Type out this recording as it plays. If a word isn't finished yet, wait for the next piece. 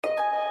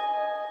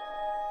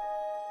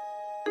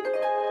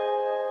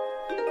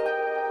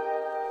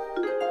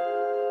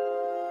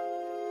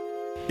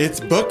It's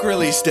book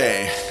release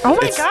day. Oh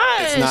my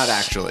gosh. It's not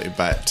actually,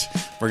 but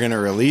we're going to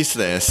release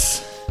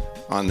this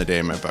on the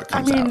day my book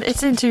comes out.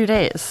 It's in 2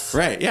 days.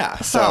 Right, yeah.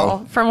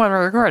 So from when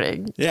we're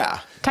recording.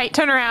 Yeah. Tight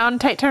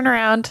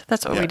turnaround.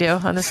 That's what we do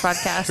on this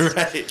podcast.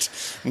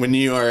 Right. When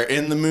you are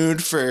in the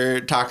mood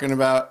for talking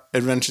about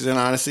Adventures in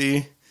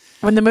Odyssey.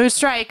 When the mood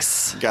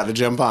strikes. Got to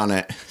jump on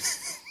it.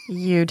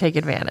 You take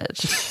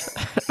advantage.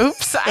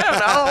 Oops, I don't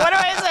know. What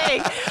am I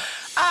saying?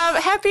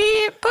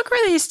 Happy book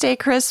release day,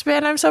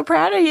 Crispin. I'm so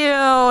proud of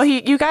you.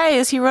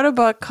 He wrote a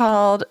book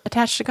called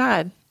Attached to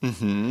God.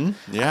 Mm-hmm.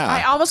 Yeah.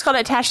 I almost called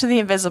it Attached to the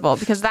Invisible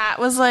because that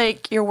was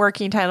like your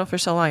working title for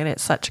so long, and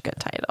it's such a good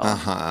title.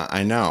 Uh-huh.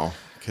 I know,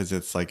 because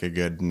it's like a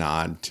good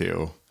nod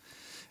to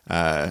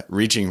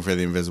Reaching for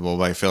the Invisible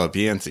by Philip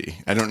Yancey.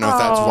 I don't know if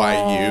that's why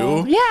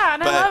you. Yeah,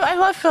 and I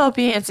love Philip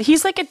Yancey.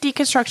 He's like a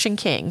deconstruction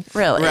king,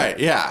 really. Right,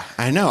 yeah.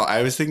 I know.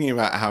 I was thinking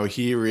about how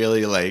he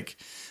really, like,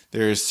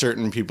 there's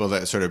certain people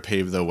that sort of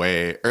paved the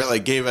way, or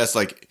like gave us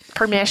like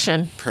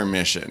permission.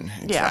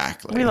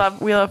 Exactly. Yeah.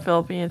 We love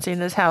Philip Yancey in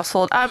this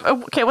household.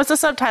 Okay, what's the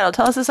subtitle?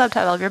 Tell us the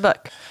subtitle of your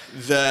book.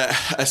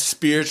 A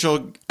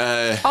spiritual.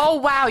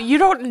 Oh wow, you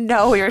don't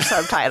know your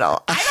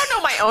subtitle. I don't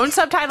know my own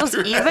subtitles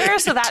either,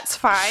 so that's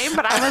fine.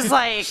 But I was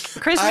like,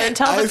 Crispin,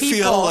 tell the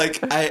people.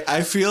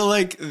 I feel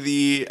like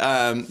the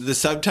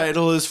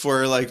subtitle is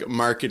for like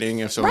marketing.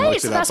 If someone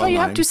looks it up that's why online. you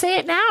have to say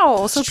it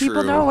now, so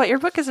people know what your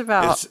book is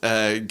about. It's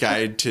a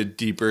guide to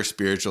deeper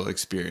spiritual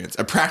experience,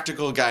 a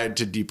practical guide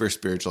to deeper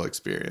spiritual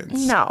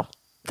experience. No.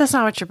 That's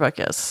not what your book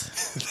is.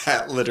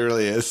 That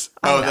literally is.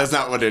 Oh, that's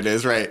not what it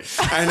is. Right.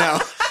 I know.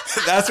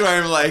 That's why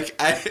I'm like,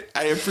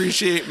 I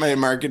appreciate my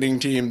marketing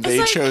team.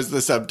 They chose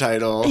the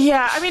subtitle.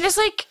 Yeah. I mean, it's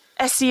like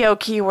SEO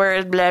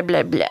keyword, blah,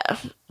 blah, blah.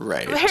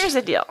 Right. But here's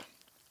the deal.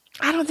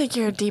 I don't think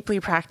you're a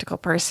deeply practical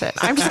person.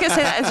 I'm just going to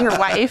say that as your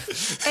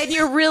wife. And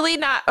you're really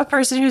not a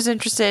person who's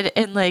interested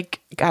in like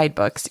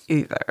guidebooks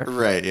either.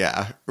 Right.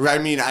 Yeah. I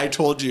mean, I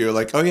told you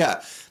like, oh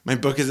yeah, my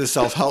book is a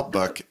self-help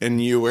book.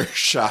 And you were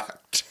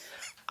shocked.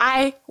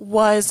 I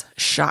was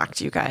shocked,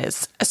 you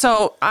guys.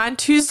 So on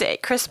Tuesday,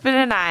 Crispin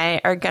and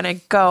I are going to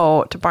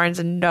go to Barnes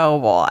 &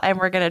 Noble and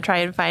we're going to try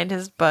and find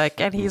his book.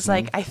 And he's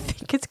like, I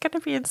think it's going to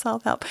be in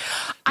self-help.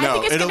 I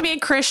think it's going to be in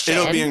Christian.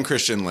 It'll be in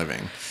Christian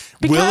Living.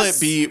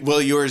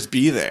 Will yours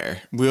be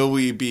there? Will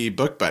we be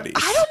book buddies?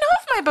 I don't know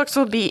if my books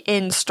will be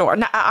in store.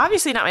 Now,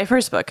 obviously not my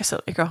first book,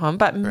 So You Go Home,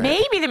 but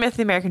maybe The Myth of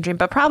the American Dream,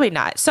 but probably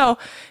not. So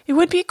it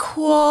would be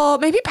cool.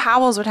 Maybe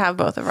Powell's would have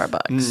both of our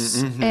books.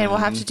 Mm-hmm. And we'll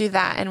have to do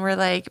that. And we're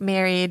like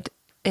married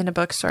in a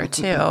bookstore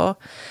too.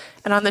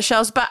 And on the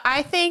shelves. But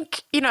I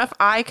think, if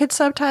I could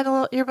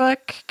subtitle your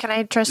book, can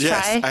I just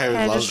try? I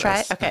would love try?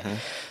 this. Okay.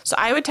 So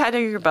I would title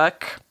your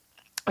book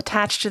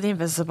Attached to the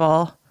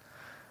Invisible.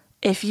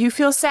 If you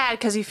feel sad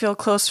because you feel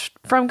close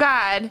from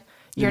God,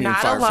 you're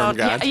not alone.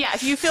 Yeah,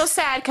 if you feel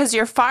sad because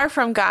you're far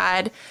from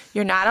God,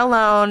 you're not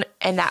alone.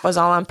 And that was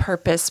all on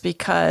purpose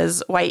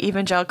because white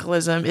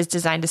evangelicalism is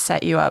designed to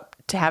set you up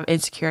to have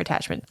insecure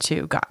attachment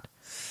to God.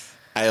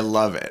 I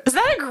love it. Is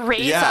that a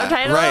great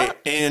subtitle? Right.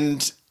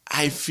 And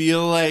I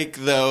feel like,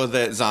 though,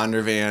 that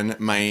Zondervan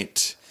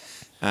might...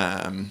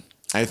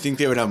 I think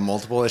they would have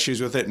multiple issues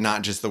with it,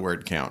 not just the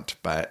word count,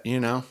 but,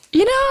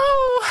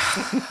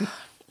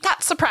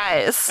 Not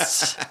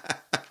surprised.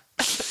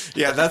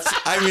 Yeah,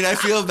 I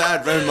feel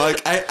bad, but I'm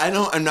like,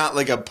 I'm not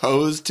like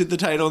opposed to the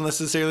title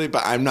necessarily,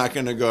 but I'm not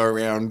going to go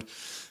around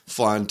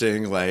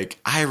flaunting like,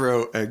 I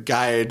wrote a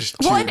guide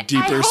to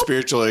deeper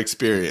spiritual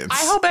experience.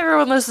 I hope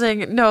everyone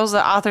listening knows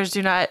that authors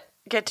do not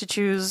get to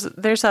choose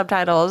their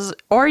subtitles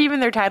or even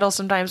their titles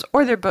sometimes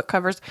or their book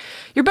covers.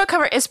 Your book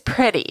cover is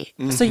pretty.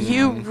 Mm-hmm. So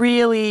you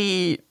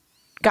really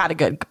got a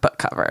good book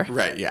cover.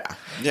 Right, yeah.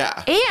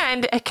 Yeah.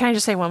 And can I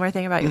just say one more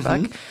thing about your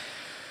book?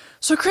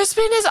 So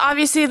Crispin is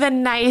obviously the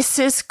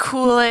nicest,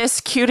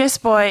 coolest,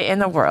 cutest boy in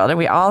the world. And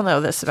we all know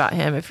this about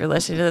him if you're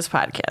listening to this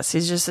podcast.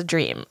 He's just a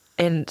dream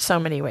in so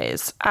many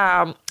ways.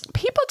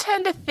 People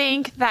tend to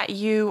think that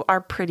you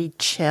are pretty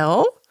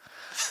chill.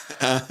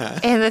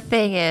 And the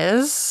thing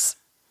is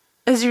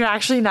you're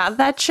actually not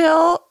that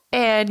chill.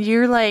 And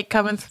you're like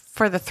coming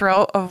for the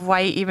throat of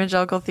white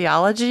evangelical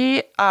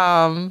theology.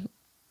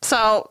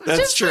 So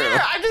that's true.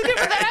 I'm just going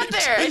to put that out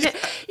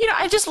there.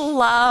 I just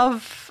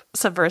love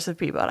subversive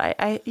people.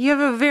 You have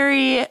a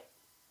very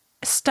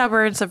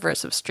stubborn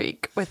subversive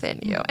streak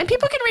within you. And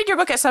people can read your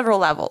book at several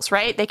levels,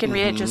 right? They can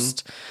read it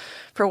just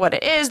for what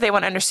it is. They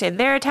want to understand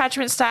their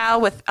attachment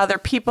style with other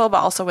people, but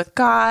also with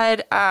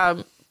God.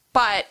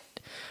 But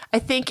I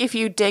think if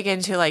you dig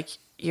into like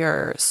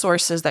your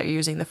sources that you're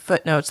using, the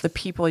footnotes, the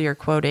people you're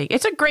quoting,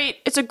 it's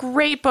a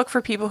great book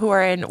for people who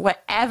are in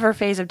whatever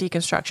phase of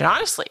deconstruction.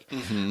 Honestly,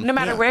 no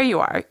matter where you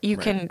are, you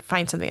can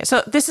find something.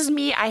 So this is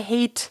me. I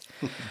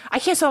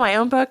can't sell my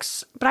own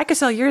books, but I could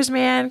sell yours,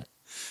 man.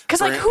 Because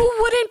like, who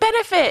wouldn't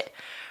benefit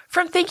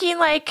from thinking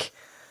like,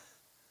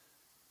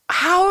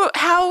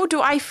 how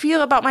do I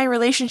feel about my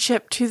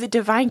relationship to the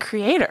divine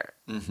creator?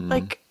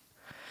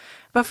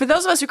 But for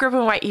those of us who grew up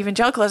in white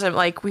evangelicalism,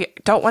 like, we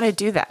don't want to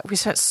do that. We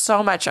spent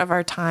so much of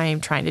our time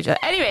trying to do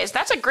that. Anyways,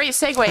 that's a great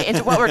segue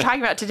into what we're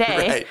talking about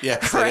today. Right,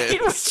 yes, right?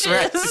 it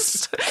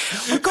is.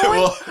 We're going...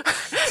 Well,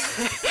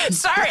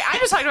 sorry, I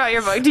just talked about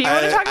your book. Do you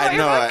want to talk about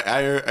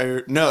your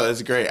book? No,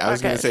 that's great. I was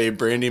Okay. going to say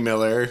Brandy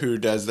Miller, who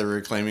does the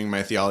Reclaiming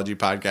My Theology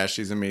podcast.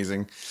 She's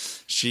amazing.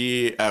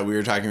 We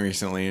were talking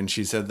recently, and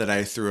she said that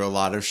I threw a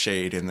lot of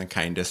shade in the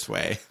kindest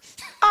way.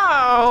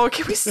 Oh,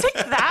 can we stick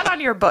that on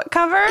your book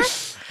cover?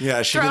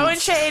 Yeah, Throwing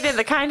shade in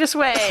the kindest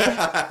way.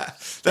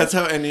 That's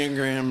how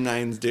Enneagram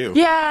 9s do.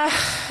 Yeah,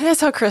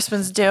 that's how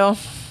Crispins do.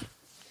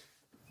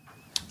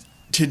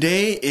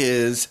 Today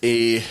is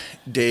a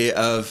day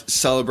of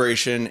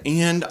celebration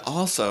and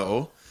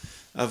also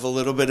of a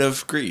little bit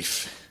of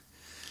grief.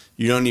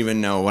 You don't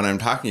even know what I'm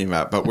talking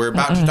about, but we're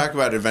about to talk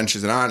about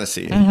Adventures in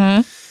Odyssey.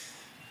 Mm-hmm.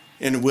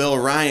 And Will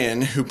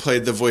Ryan, who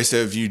played the voice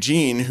of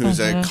Eugene, who's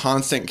a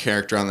constant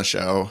character on the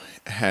show,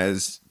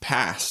 has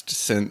passed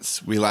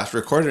since we last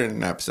recorded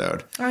an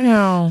episode I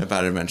know.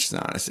 about Adventures in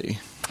Odyssey.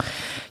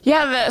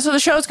 Yeah, so the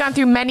show's gone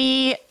through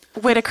many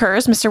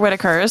Whitakers, Mr.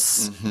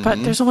 Whitakers,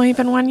 but there's only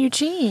been one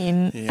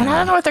Eugene. Yeah. And I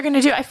don't know what they're going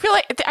to do. I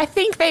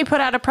think they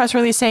put out a press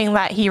release saying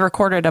that he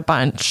recorded a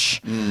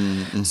bunch.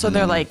 So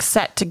they're like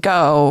set to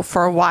go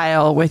for a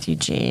while with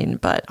Eugene.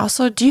 But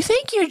also, do you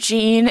think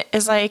Eugene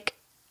is like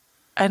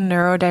a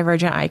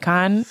neurodivergent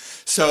icon?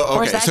 So, okay,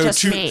 Or is that so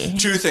just me?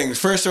 two things.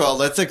 First of all,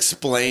 let's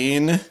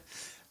explain,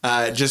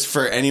 just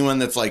for anyone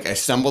that's like, I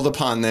stumbled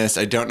upon this.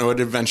 I don't know what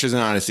Adventures in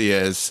Odyssey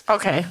is.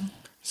 Okay.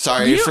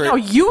 Sorry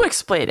You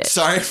explained it.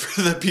 Sorry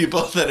for the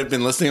people that have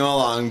been listening all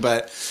along,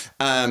 but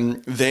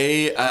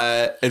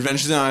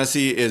Adventures in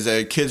Odyssey is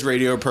a kids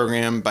radio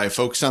program by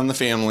Focus on the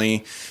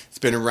Family. It's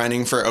been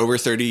running for over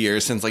 30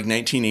 years, since like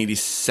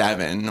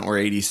 1987 or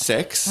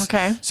 86.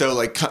 Okay. So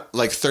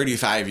like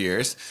 35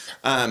 years.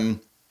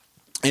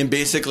 And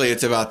basically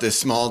it's about this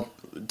small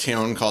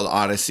town called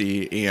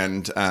Odyssey.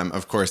 And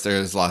of course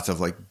there's lots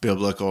of like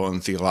biblical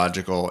and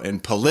theological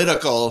and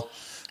political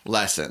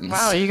lessons.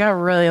 Wow, you got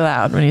really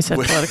loud when you said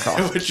political.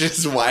 Which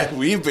is why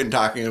we've been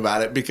talking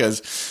about it,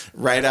 because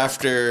right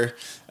after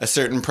a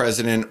certain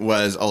president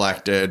was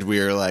elected, we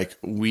were like,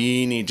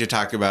 we need to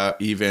talk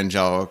about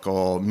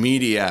evangelical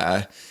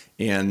media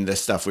and the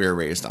stuff we were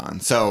raised on.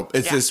 So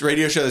it's this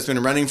radio show that's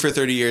been running for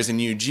 30 years,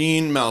 and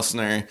Eugene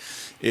Meltzner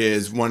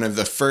is one of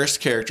the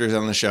first characters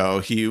on the show.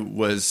 He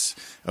was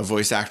a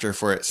voice actor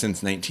for it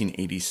since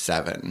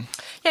 1987.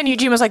 Yeah, and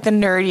Eugene was like the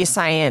nerdy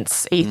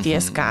science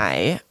atheist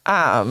guy.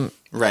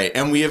 Right.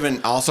 And we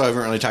haven't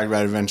really talked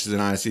about Adventures in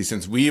Odyssey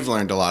since we've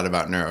learned a lot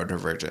about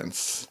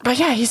neurodivergence. But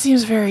yeah,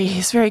 he's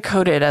very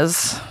coded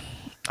as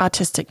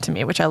autistic to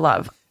me, which I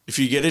love. If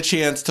you get a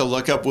chance to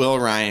look up Will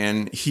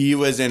Ryan, he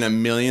was in a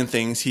million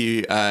things.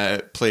 He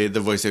played the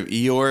voice of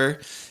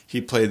Eeyore.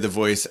 He played the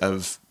voice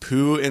of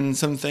Pooh in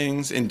some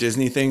things, in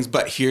Disney things.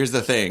 But here's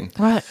the thing.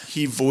 What?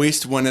 He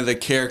voiced one of the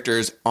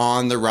characters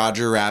on the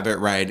Roger Rabbit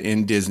ride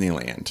in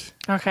Disneyland.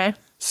 Okay.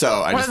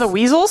 So One of the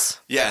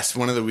weasels? Yes,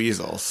 one of the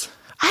weasels.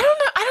 I don't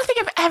know. I don't think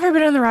I've ever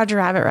been on the Roger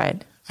Rabbit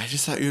ride. I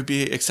just thought you would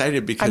be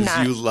excited because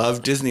you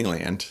love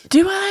Disneyland.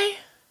 Do I?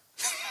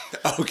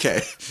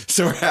 Okay.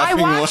 So we're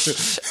having I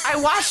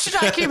watched a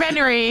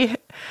documentary,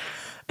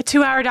 a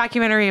 2-hour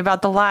documentary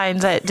about the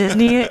lines at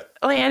Disneyland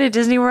at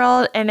Disney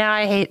World, and now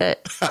I hate it.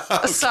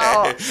 Okay. So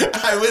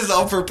I was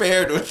all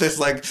prepared with this,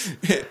 like,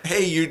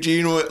 hey,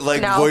 Eugene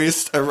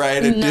voiced a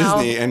ride at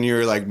Disney, and you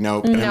were like,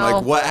 nope. And I'm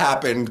like, what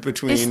happened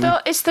between?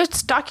 It's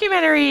this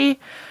documentary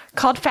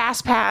called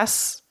Fast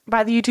Pass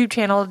by the YouTube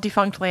channel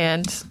Defunct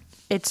Land.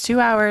 It's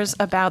 2 hours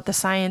about the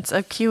science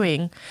of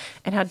queuing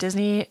and how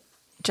Disney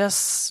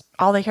just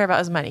all they care about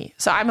is money.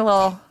 So I'm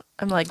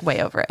like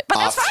way over it, but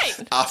that's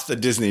fine. Off the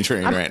Disney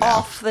train I'm right now.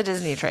 off the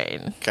Disney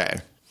train. Okay.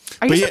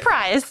 Are you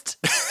surprised?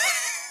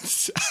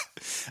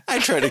 I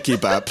try to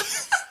keep up.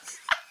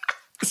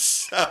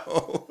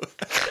 So.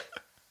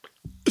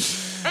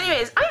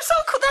 Anyways, I'm so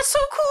cool. That's so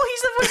cool.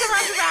 He's the voice of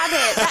Roger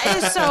Rabbit. That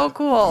is so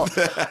cool.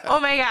 Oh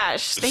my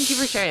gosh. Thank you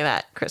for sharing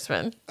that,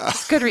 Crispin.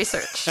 It's good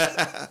research.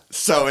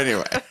 So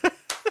anyway.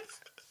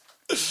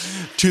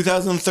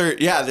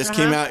 2013. Yeah, this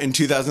came out in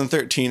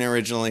 2013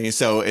 originally.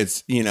 So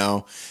it's,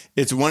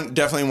 it's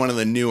definitely one of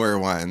the newer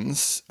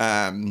ones.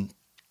 And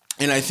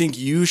I think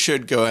you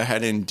should go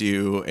ahead and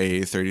do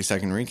a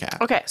 30-second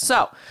recap. Okay,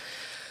 so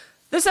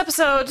this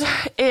episode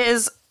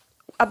is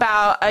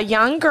about a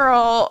young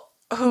girl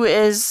who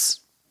is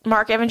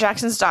Mark Evan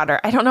Jackson's daughter.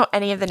 I don't know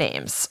any of the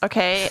names,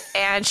 okay?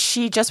 And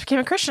she just became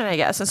a Christian, I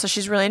guess. And so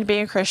she's really into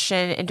being a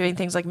Christian and doing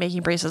things like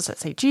making bracelets that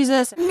say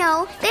Jesus.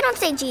 No, they don't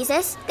say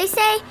Jesus. They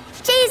say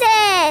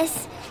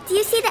Jesus. Do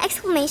you see the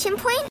exclamation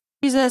point?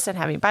 Jesus, and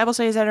having Bible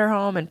studies at her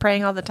home and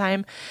praying all the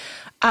time.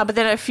 But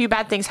then a few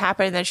bad things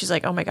happen, and then she's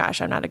like, oh my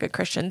gosh, I'm not a good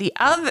Christian. The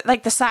other,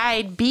 like the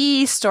side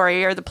B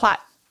story or the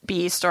plot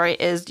B story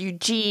is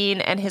Eugene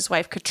and his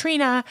wife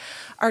Katrina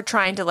are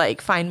trying to like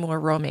find more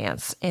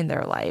romance in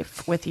their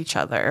life with each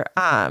other,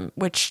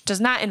 which does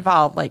not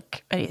involve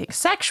like anything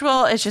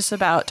sexual. It's just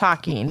about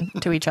talking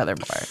to each other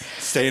more.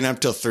 Staying up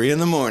till 3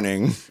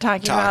 a.m.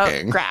 Talking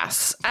about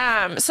grass.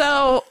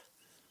 So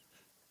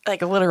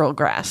like a literal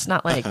grass,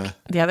 not like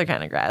the other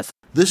kind of grass.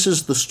 This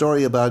is the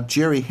story about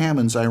Jerry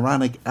Hammond's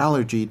ironic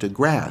allergy to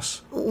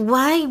grass.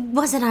 Why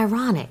was it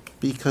ironic?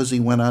 Because he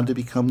went on to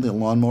become the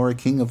lawnmower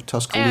king of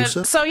Tuscaloosa.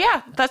 And so,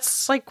 yeah,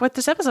 that's like what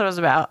this episode was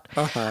about.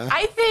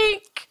 I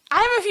think I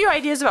have a few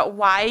ideas about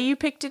why you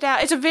picked it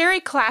out. It's a very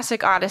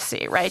classic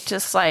Odyssey, right?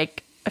 Just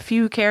like a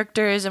few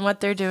characters and what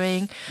they're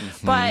doing.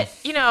 But,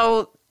 you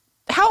know,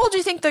 how old do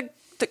you think the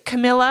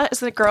Camilla is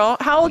the girl?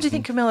 How old do you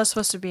think Camilla is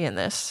supposed to be in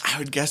this? I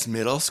would guess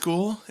middle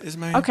school is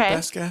my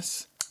best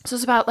guess. So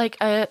it's about like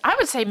I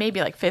would say maybe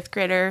like 5th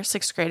grader,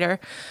 6th grader,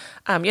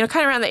 kind of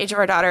around the age of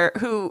our daughter,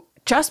 who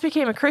just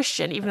became a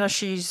Christian, even though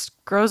she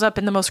grows up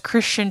in the most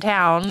Christian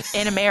town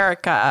in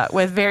America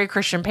with very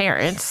Christian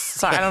parents.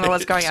 So I don't know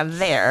what's going on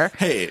there.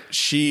 Hey,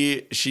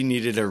 she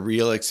needed a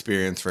real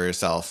experience for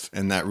herself,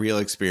 and that real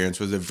experience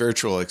was a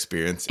virtual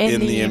experience in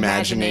the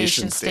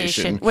Imagination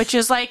Station, which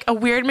is like a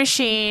weird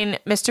machine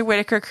Mr.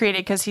 Whitaker created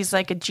because he's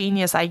like a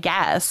genius, I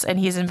guess, and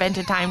he's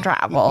invented time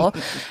travel.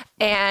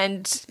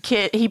 And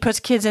he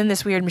puts kids in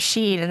this weird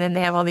machine, and then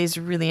they have all these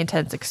really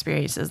intense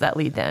experiences that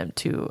lead them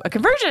to a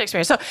conversion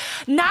experience. So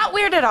not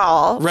weird at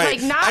all. Right.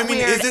 Like, not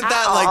weird isn't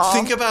that all. like,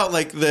 think about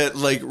like the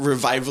like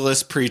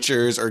revivalist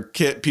preachers or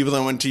people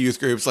that went to youth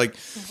groups. Like,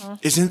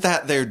 isn't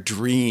that their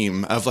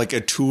dream of like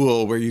a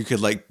tool where you could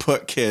like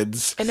put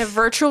kids in a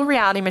virtual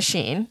reality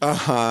machine in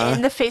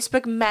the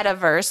Facebook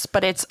metaverse,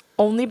 but it's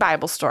only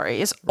Bible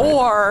stories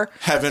or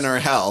heaven or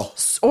hell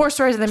or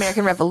stories of the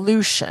American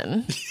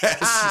Revolution. Yes.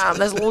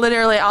 That's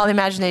literally all the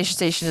Imagination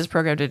Station is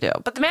programmed to do.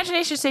 But the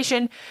Imagination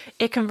Station,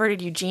 it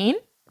converted Eugene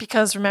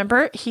because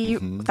remember he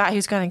thought he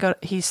was going to go.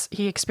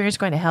 He experienced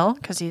going to hell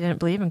because he didn't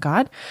believe in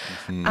God.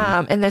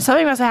 And then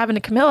something must have happened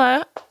to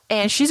Camilla,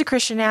 and she's a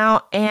Christian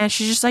now, and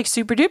she's just like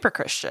super duper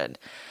Christian.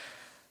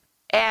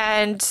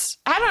 And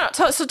I don't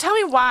know. So tell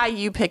me why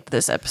you picked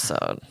this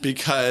episode.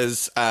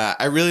 Because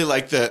I really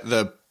like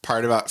the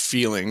part about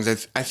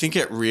feelings. I think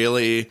it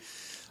really,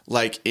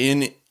 like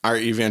in our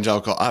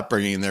evangelical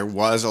upbringing, there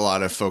was a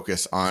lot of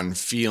focus on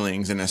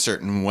feelings in a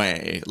certain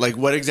way. Like,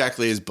 what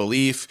exactly is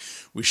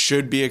belief? We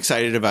should be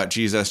excited about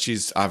Jesus.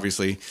 She's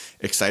obviously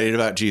excited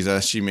about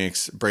Jesus. She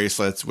makes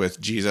bracelets with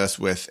Jesus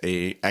with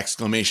a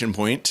exclamation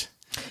point.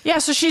 Yeah,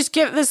 so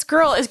this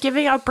girl is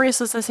giving out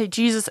bracelets that say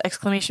Jesus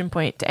exclamation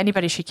point to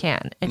anybody she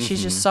can, and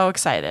she's just so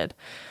excited.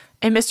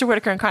 And Mr.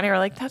 Whitaker and Connie are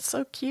like, "That's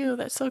so cute.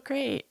 That's so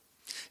great."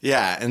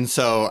 Yeah, and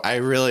so I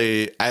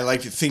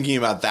like thinking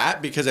about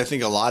that because I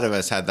think a lot of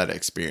us had that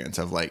experience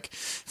of like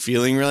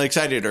feeling really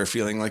excited or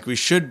feeling like we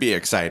should be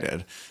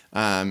excited.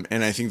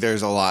 And I think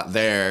there's a lot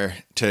there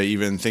to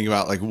even think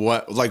about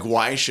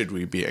why should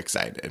we be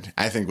excited?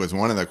 I think was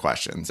one of the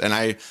questions. And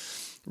I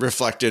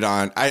reflected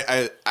on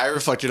I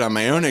reflected on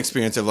my own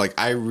experience of like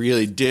I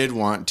really did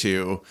want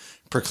to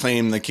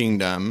proclaim the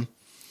kingdom.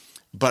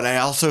 But I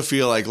also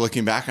feel like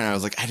looking back on it, I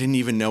was like, I didn't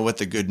even know what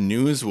the good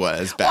news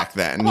was back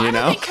then, you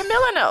know? I think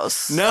Camilla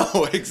knows.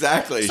 No,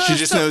 exactly. She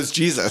just knows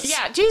Jesus.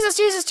 Yeah,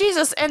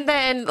 Jesus. And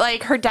then,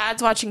 like, her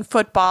dad's watching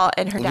football,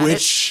 and her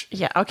dad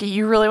Yeah, okay,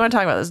 you really want to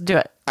talk about this. Do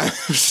it.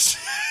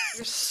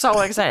 You're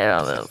so excited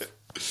on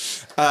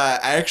this. I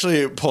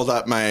actually pulled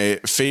up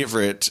my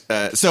favorite.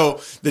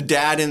 So the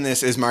dad in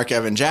this is Mark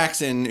Evan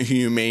Jackson, who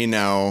you may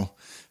know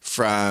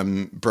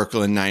from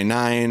Brooklyn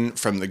Nine-Nine,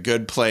 from The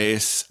Good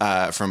Place,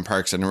 from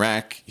Parks and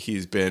Rec.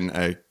 He's been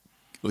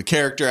a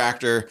character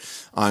actor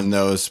on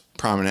those,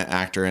 prominent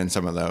actor in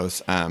some of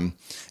those.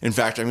 In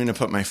fact, I'm going to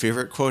put my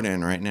favorite quote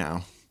in right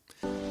now.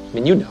 I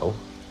mean,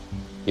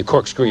 you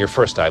corkscrew your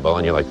first eyeball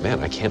and you're like,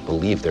 man, I can't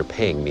believe they're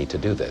paying me to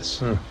do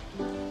this.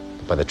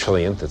 By the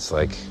trillionth, it's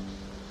like,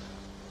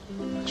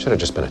 I should have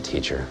just been a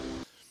teacher.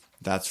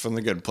 That's from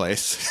The Good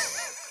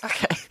Place.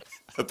 Okay.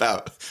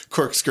 About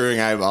corkscrewing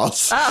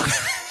eyeballs. Oh,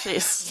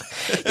 jeez.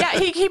 Yeah,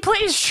 he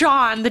plays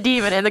Sean, the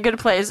demon, in The Good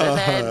Place, and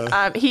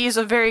then he's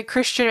a very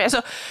Christian.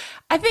 So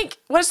I think,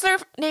 what's their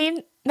name?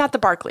 Not the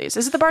Barclays.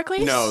 Is it the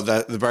Barclays? No,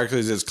 the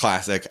Barclays is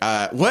classic.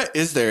 What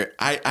is there?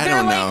 I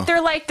don't know.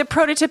 They're like the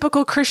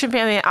prototypical Christian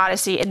family in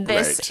Odyssey in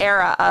this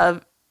era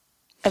of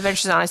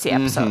Adventures in Odyssey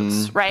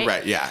episodes, right?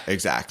 Right, yeah,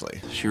 exactly.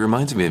 She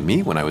reminds me of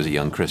me when I was a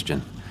young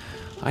Christian.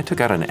 I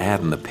took out an ad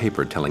in the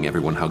paper telling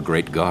everyone how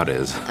great God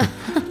is.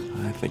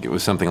 I think it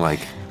was something like,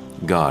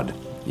 God,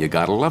 you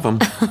gotta love him.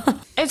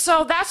 And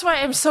so that's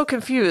why I'm so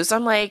confused.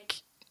 I'm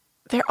like,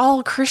 they're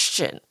all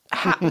Christian.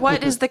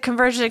 What is the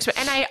conversion experience?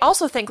 And I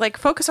also think, like,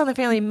 Focus on the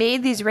Family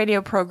made these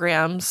radio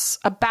programs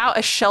about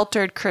a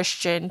sheltered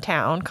Christian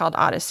town called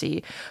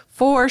Odyssey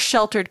for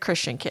sheltered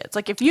Christian kids.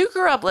 Like, if you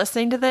grew up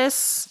listening to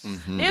this,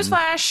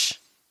 newsflash,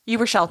 you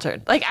were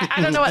sheltered. Like,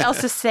 I don't know what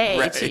else to say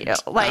Right. to you.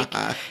 Like,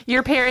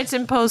 your parents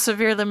imposed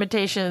severe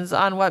limitations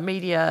on what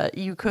media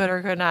you could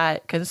or could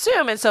not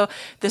consume. And so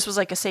this was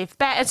like a safe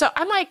bet. And so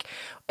I'm like,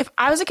 if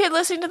I was a kid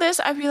listening to this,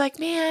 I'd be like,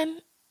 man,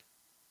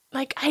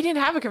 like, I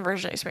didn't have a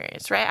conversion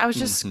experience, right? I was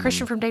just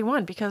Christian from day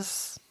one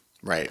because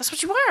Right. that's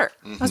what you were.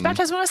 I was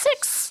baptized when I was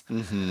 6.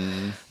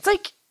 It's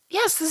like,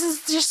 yes, this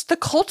is just the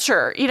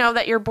culture, you know,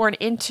 that you're born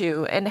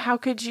into. And how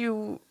could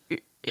you,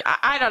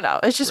 I don't know.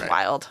 It's just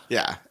wild.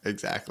 Yeah,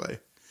 exactly.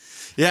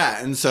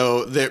 Yeah, and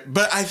so there,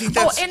 but I think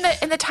that's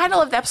and the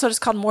title of the episode is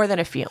called More Than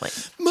a Feeling.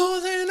 more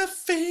than a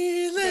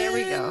feeling. There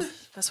we go.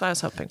 That's what I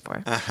was hoping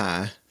for.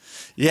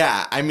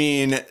 Yeah, I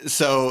mean,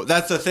 so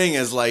that's the thing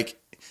is like,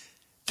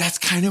 that's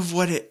kind of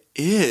what it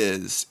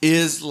is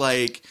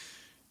like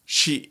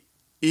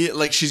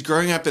she's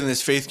growing up in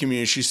this faith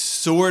community. She's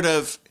sort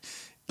of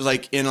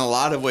like in a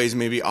lot of ways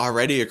maybe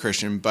already a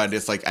Christian, but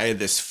it's like I had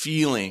this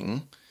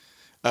feeling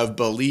of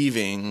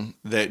believing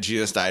that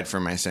Jesus died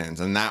for my sins,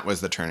 and that was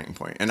the turning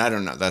point. And I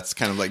don't know, that's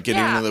kind of like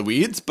getting into the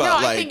weeds, but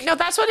I think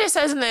that's what it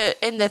says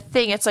in the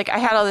thing. It's like I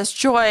had all this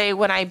joy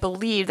when I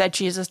believed that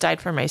Jesus died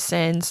for my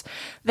sins.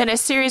 Then a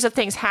series of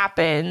things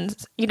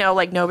happened, you know,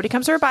 like nobody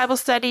comes to our Bible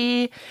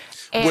study.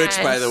 Which,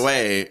 by the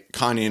way,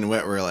 Connie and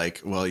Whit were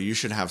like, well, you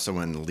should have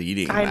someone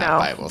leading that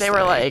Bible study. They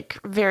were like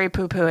very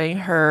poo-pooing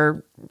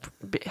her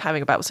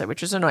having a Bible study,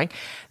 which was annoying.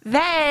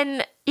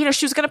 Then, you know,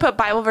 she was going to put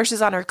Bible verses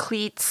on her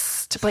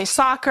cleats to play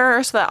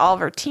soccer so that all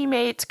of her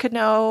teammates could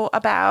know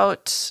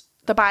about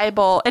the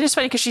Bible. And it's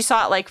funny because she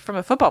saw it like from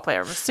a football player,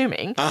 I'm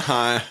assuming.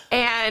 But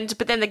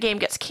then the game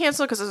gets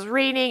canceled because it was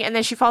raining. And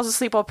then she falls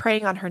asleep while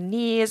praying on her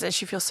knees and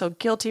she feels so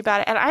guilty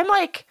about it. And I'm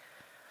like,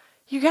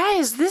 you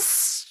guys,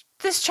 this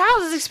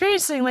child is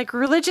experiencing like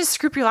religious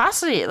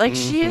scrupulosity. Like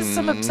she has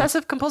some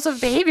obsessive compulsive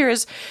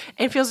behaviors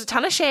and feels a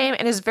ton of shame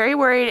and is very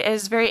worried and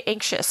is very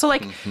anxious. So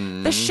like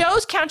the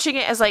show's couching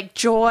it as like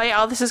joy.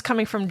 All this is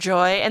coming from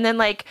joy. And then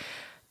like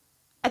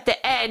at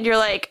the end, you're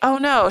like, oh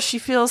no, she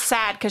feels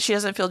sad because she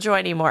doesn't feel joy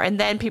anymore. And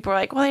then people are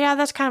like, well, yeah,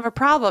 that's kind of a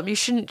problem. You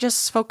shouldn't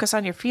just focus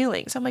on your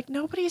feelings. I'm like,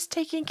 nobody's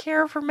taking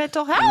care of her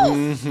mental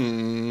health.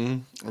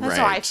 That's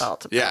how I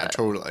felt about it.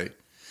 Totally.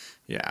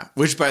 Yeah,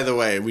 which, by the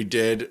way, we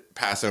did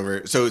pass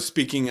over. So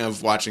speaking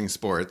of watching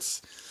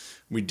sports,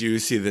 we do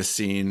see this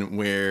scene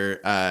where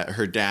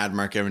her dad,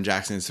 Mark Evan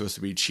Jackson, is supposed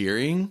to be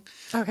cheering.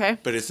 Okay.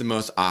 But it's the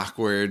most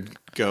awkward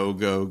go,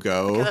 go,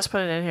 go. Okay, let's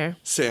put it in here.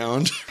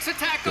 Sound.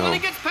 Tackle and he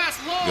gets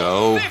past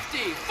Lowell. Go. 50,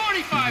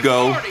 45,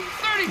 Go. 40,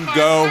 35,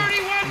 Go.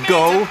 31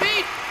 Go. minutes to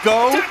beat.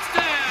 Go.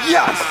 Touchdown.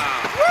 Yes.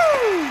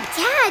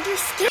 Woo! Dad, you're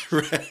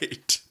scared.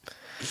 Right.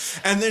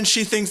 And then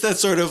she thinks that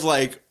sort of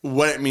like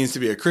what it means to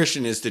be a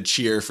Christian is to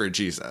cheer for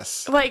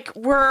Jesus. Like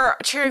we're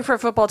cheering for a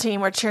football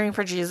team, we're cheering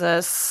for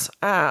Jesus.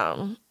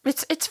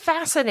 It's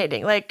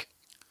fascinating. Like,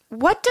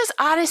 what does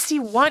Odyssey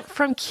want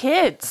from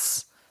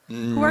kids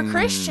who are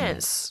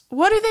Christians?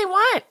 What do they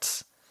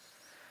want?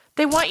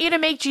 They want you to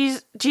make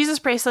Jesus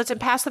bracelets and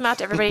pass them out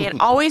to everybody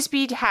and always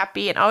be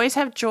happy and always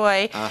have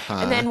joy.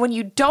 And then when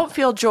you don't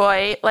feel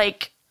joy,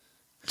 like,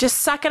 just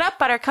suck it up,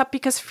 Buttercup,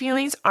 because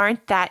feelings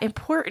aren't that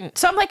important.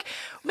 So I'm like,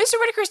 Mr.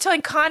 Whitaker's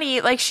telling Connie,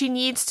 like, she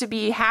needs to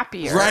be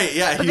happier. Right,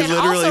 yeah. But He then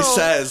literally also,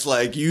 says,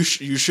 like, you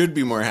should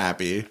be more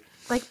happy.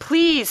 like,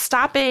 please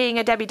stop being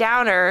a Debbie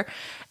Downer.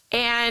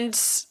 And,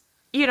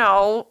 you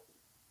know,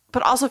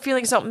 but also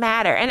feelings don't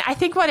matter. And I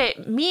think what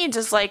it means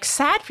is, like,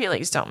 sad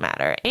feelings don't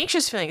matter.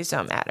 Anxious feelings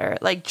don't matter.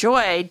 Like,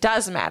 joy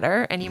does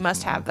matter, and you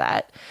must have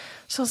that.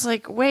 So it's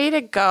like, way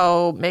to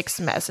go,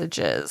 mixed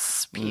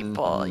messages,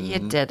 people. You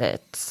did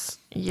it.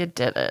 You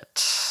did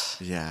it.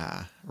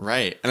 Yeah,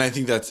 right. And I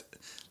think that's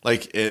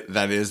like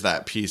that is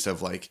that piece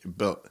of like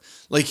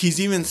he's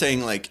even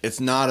saying like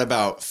it's not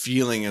about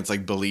feeling, it's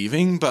like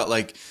believing, but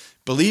like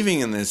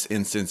believing in this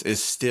instance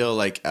is still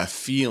like a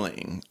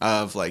feeling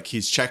of like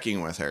he's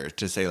checking with her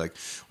to say like,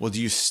 well,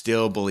 do you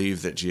still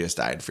believe that Jesus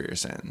died for your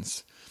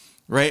sins?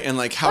 Right? And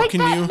like how like can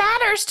that you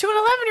matters to an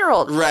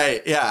 11-year-old.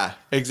 Right, yeah,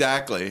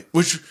 exactly.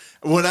 Which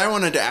what I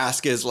wanted to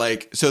ask is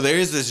like, so there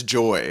is this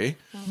joy.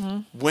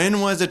 When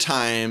was a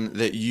time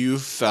that you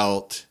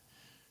felt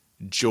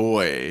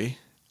joy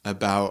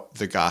about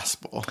the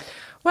gospel?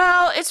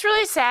 Well, it's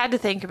really sad to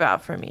think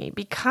about for me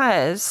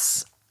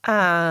because,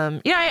 I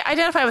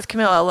identify with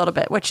Camilla a little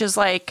bit, which is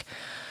like,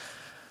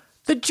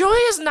 the joy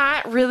is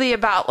not really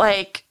about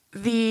like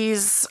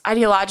these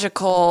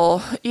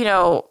ideological,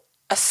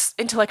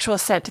 intellectual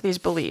assent to these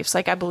beliefs.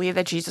 Like, I believe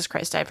that Jesus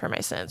Christ died for my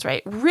sins,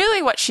 right?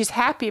 Really what she's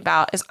happy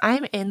about is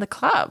I'm in the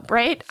club,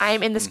 right?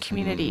 I'm in this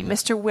community.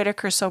 Mr.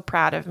 Whitaker's so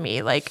proud of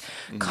me. Like,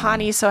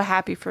 Connie's so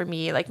happy for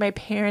me. Like, my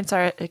parents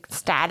are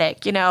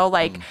ecstatic,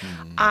 like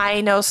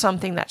I know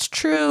something that's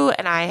true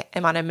and I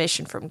am on a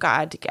mission from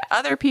God to get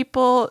other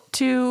people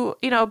to,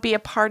 be a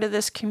part of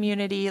this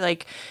community.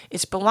 Like,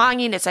 it's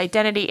belonging, it's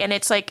identity, and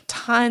it's like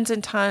tons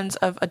and tons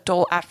of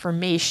adult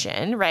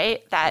affirmation,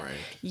 right? That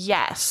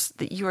yes,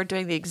 that you are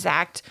doing the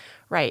exact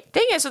right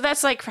thing. And so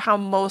that's like how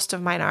most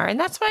of mine are. And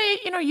that's why,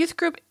 youth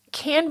group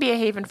can be a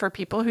haven for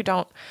people who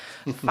don't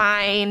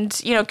find,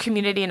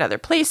 community in other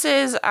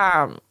places.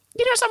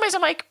 you know, in some ways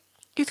I'm like,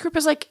 youth group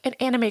is like an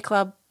anime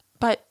club,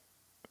 but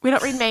we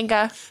don't read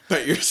manga.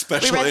 But your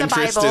special read the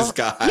interest Bible. is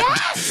God.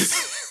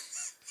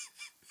 Yes!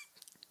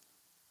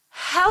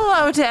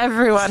 Hello to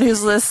everyone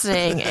who's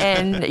listening,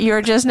 and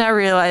you're just now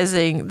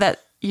realizing that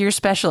your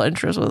special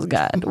interest was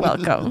God.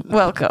 Welcome.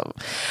 Welcome.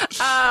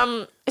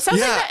 It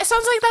sounds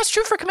like that's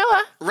true for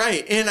Camilla.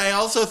 Right. And I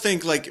also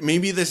think, like,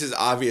 maybe this is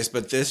obvious,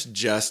 but this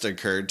just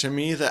occurred to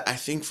me that I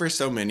think for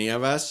so many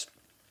of us,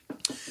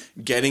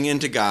 getting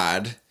into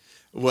God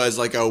was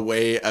like a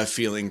way of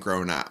feeling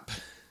grown up.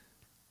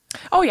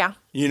 Oh, yeah.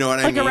 You know what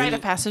I mean? Like a rite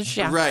of passage,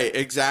 yeah. Right,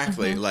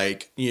 exactly.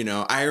 Like, you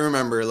know, I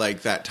remember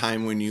like that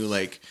time when you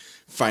like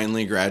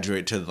finally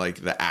graduate to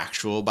like the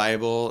actual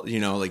Bible, you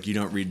know, like you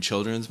don't read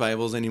children's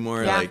Bibles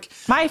anymore. Yeah. Like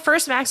my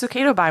first Max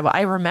Lucado Bible,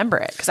 I remember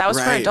it because that was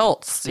for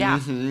adults. Yeah.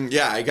 Mm-hmm.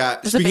 Yeah, I got,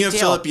 It's a speaking big of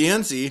deal. Philip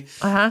Yancey,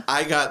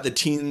 I got the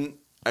teen,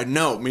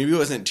 no, maybe it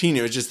wasn't teen,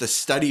 it was just the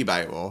study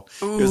Bible.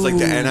 Ooh. It was like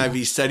the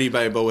NIV study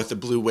Bible with the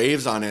blue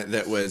waves on it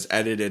that was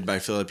edited by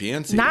Philip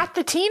Yancey. Not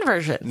the teen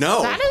version.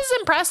 No. That is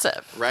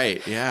impressive.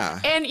 Right,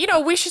 yeah. And, you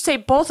know, we should say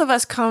both of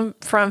us come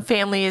from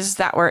families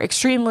that were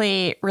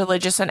extremely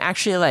religious and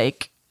actually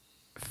like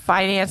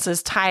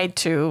finances tied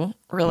to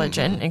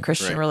religion and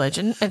Christian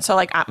religion. And so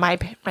like my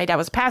dad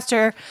was a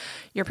pastor,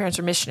 your parents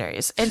were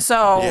missionaries. And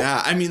so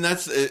yeah, I mean,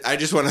 that's, I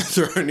just want to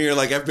throw in here,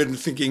 like I've been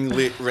thinking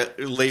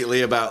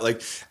lately about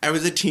like, I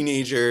was a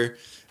teenager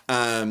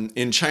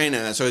in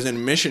China, so I was in a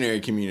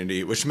missionary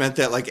community, which meant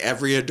that like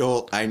every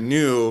adult I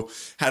knew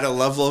had a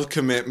level of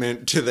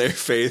commitment to their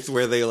faith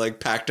where they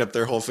like packed up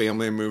their whole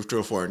family and moved to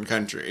a foreign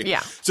country.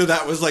 Yeah. So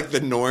that was like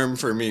the norm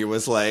for me,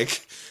 was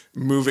like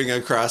moving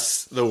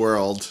across the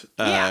world,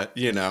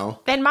 you know.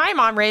 And my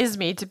mom raised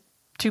me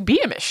to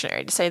be a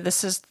missionary, to say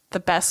this is the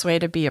best way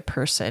to be a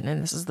person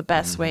and this is the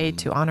best way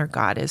to honor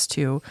God, is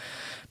to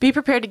be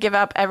prepared to give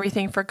up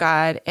everything for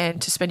God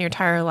and to spend your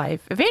entire life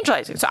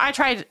evangelizing. So I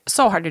tried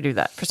so hard to do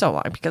that for so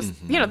long because,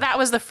 you know, that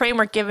was the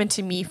framework given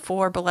to me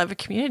for beloved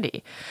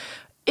community.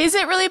 Is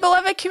it really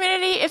beloved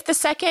community if the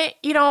second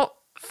you don't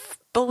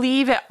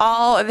believe at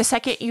all, or the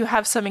second you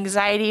have some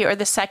anxiety, or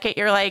the second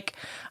you're like,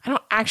 I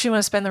don't actually want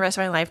to spend the rest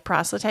of my life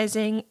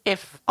proselytizing,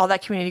 if all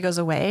that community goes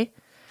away,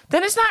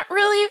 then it's not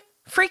really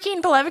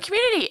freaking beloved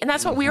community. And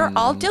that's what we are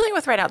all dealing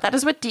with right now. That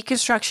is what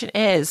deconstruction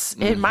is.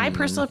 In my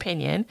personal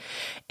opinion,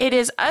 it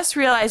is us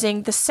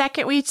realizing the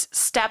second we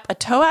step a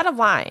toe out of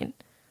line,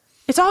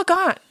 it's all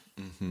gone.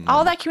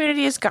 All that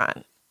community is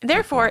gone.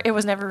 Therefore, it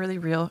was never really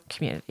real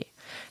community.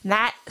 And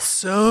that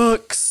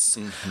sucks.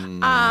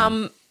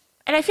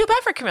 And I feel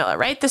bad for Camilla,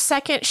 right? The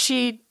second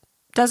she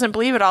doesn't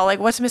believe it all, like,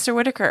 what's Mr.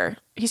 Whitaker?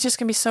 He's just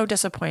going to be so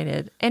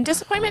disappointed. And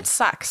disappointment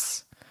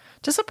sucks.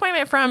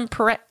 Disappointment from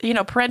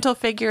parental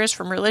figures,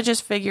 from religious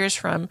figures,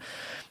 from,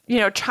 you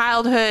know,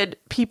 childhood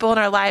people in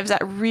our lives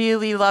that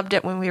really loved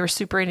it when we were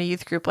super in a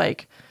youth group.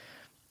 Like,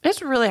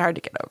 it's really hard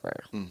to get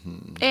over.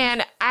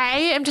 And I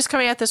am just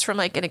coming at this from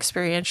like an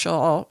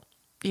experiential,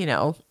 you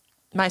know,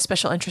 my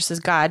special interest is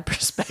God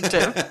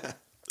perspective.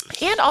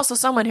 And also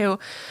someone who,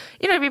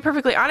 you know, to be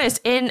perfectly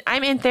honest,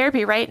 I'm in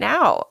therapy right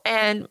now.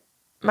 And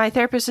my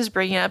therapist is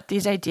bringing up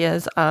these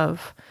ideas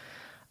of,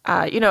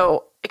 you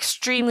know,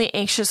 extremely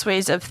anxious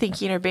ways of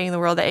thinking or being in the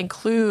world that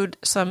include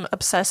some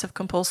obsessive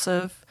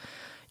compulsive,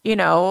 you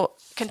know,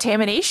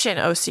 contamination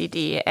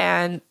OCD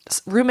and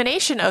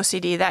rumination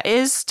OCD that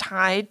is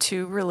tied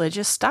to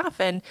religious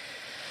stuff. And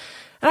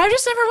I've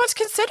just never once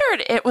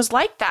considered it was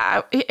like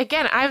that.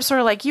 Again, I'm sort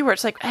of like you, where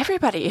it's like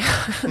everybody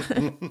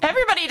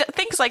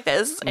thinks like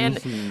this and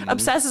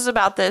obsesses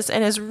about this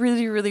and is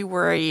really, really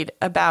worried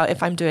about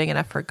if I'm doing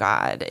enough for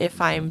God, if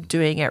I'm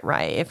doing it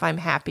right, if I'm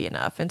happy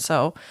enough. And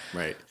so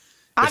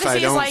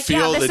Odyssey is like,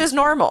 yeah, this is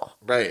normal.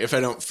 Right. If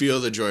I don't feel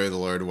the joy of the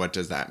Lord, what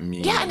does that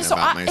mean about my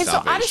salvation?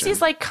 So Odyssey is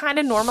like kind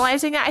of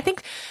normalizing that. I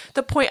think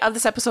the point of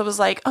this episode was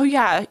like, oh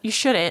yeah, you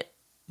shouldn't.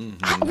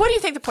 What do you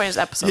think the point of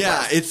this episode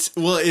was?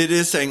 It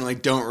is saying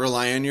like, don't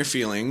rely on your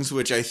feelings,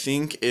 which I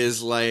think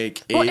is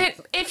like,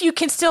 if you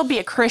can still be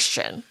a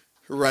Christian.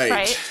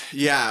 Right.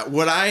 Yeah.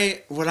 What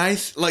I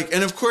like,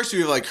 and of course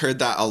we've like heard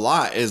that a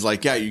lot, is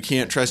like, yeah, you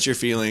can't trust your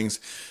feelings.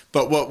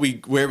 But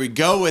where we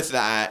go with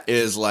that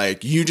is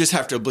like, you just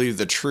have to believe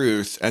the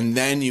truth, and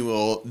then you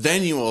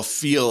will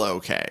feel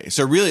okay.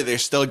 So really, they're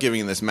still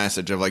giving this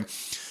message of like,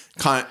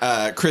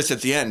 Chris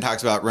at the end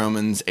talks about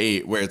Romans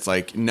 8, where it's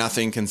like,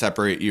 nothing can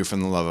separate you from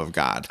the love of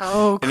God.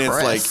 Oh, and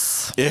Chris.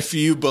 It's like, if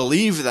you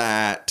believe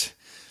that,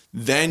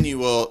 then you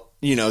will,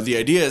 you know, the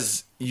idea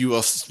is you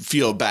will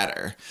feel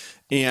better.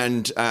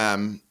 And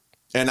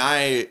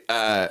I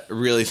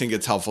really think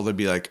it's helpful to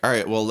be like, all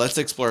right, well, let's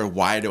explore,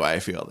 why do I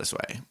feel this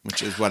way?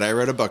 Which is what I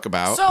wrote a book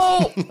about.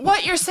 So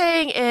what you're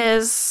saying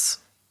is,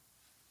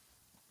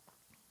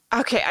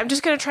 okay, I'm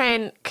just going to try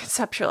and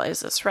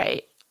conceptualize this,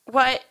 right?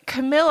 What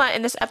Camilla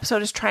in this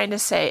episode is trying to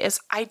say is,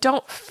 I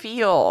don't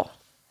feel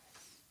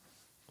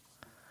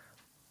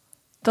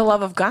the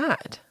love of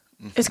God.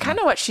 is kind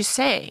of what she's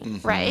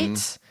saying,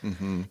 right?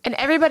 And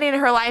everybody in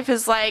her life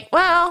is like,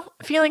 well,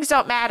 feelings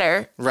don't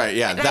matter. Right,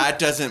 yeah, that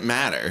doesn't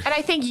matter. And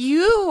I think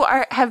you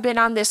have been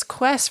on this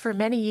quest for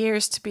many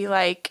years to be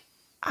like,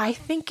 I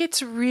think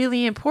it's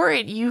really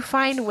important you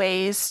find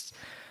ways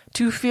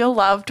to feel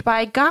loved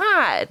by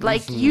God.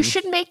 Like, you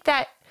should make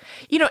that,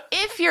 you know,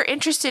 if you're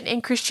interested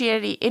in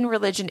Christianity, in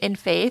religion, in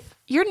faith,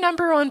 your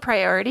number one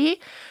priority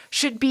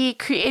should be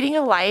creating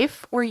a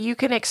life where you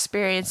can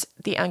experience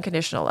the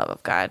unconditional love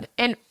of God.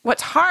 And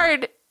what's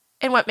hard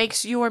and what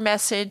makes your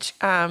message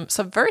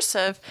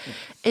subversive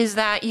is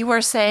that you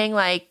are saying,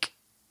 like,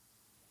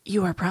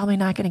 you are probably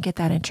not going to get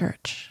that in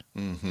church.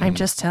 I'm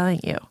just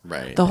telling you.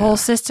 Right. The whole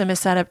system is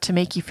set up to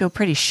make you feel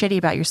pretty shitty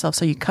about yourself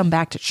so you come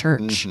back to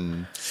church.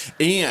 And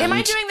Am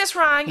I doing this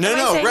wrong? No, Am I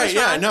no, saying right, this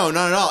yeah, wrong? no,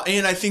 not at all.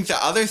 And I think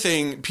the other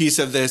piece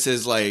of this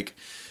is like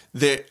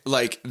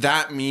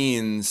that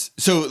means,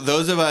 so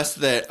those of us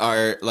that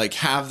are like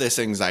have this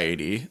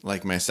anxiety,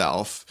 like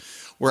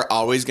myself, we're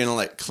always gonna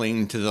like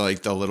cling to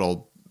the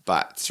little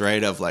buts,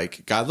 right? Of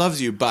like, God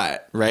loves you,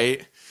 but,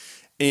 right?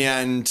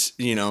 And,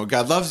 you know,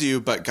 God loves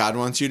you, but God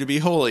wants you to be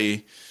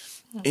holy.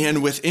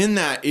 And within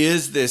that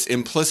is this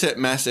implicit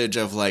message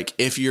of like,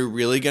 if you're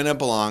really going to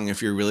belong,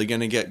 if you're really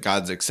going to get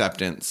God's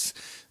acceptance,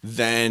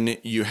 then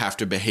you have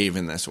to behave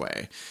in this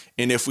way.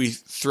 And if we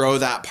throw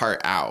that part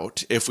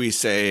out, if we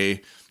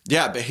say,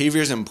 yeah,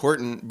 behavior is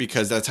important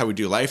because that's how we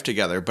do life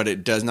together, but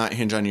it does not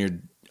hinge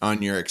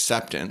on your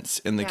acceptance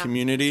in the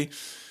community,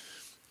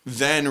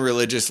 then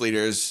religious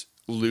leaders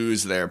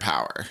lose their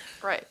power.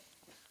 Right.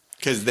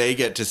 Because they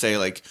get to say,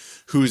 like,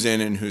 who's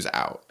in and who's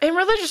out. And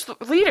religious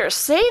leaders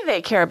say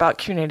they care about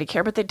community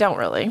care, but they don't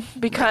really.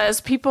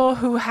 Because people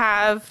who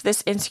have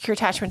this insecure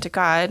attachment to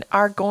God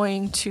are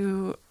going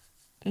to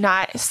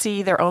not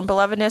see their own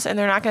belovedness, and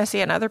they're not going to see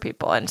it in other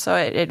people. And so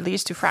it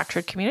leads to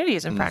fractured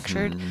communities and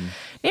fractured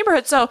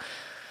neighborhoods. So,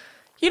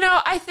 you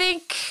know, I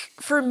think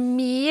for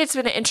me, it's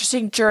been an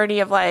interesting journey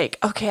of like,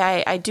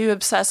 okay, I do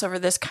obsess over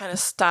this kind of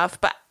stuff.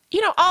 But,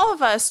 you know, all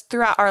of us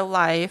throughout our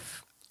life,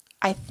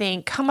 I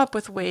think, come up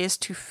with ways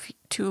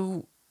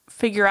to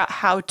figure out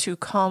how to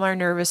calm our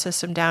nervous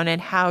system down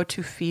and how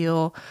to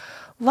feel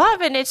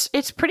love. And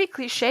it's pretty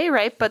cliche,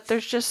 right? But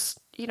there's just,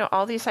 you know,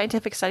 all these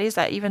scientific studies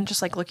that even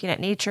just like looking at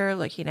nature,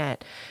 looking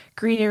at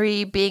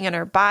greenery, being in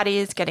our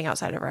bodies, getting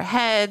outside of our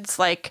heads,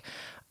 like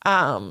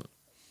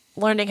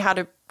learning how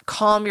to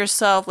calm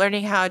yourself,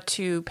 learning how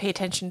to pay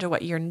attention to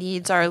what your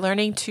needs are,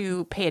 learning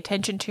to pay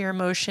attention to your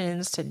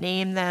emotions, to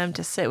name them,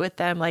 to sit with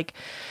them. Like,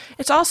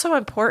 it's all so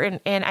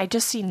important. And I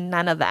just see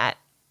none of that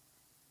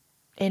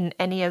in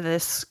any of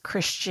this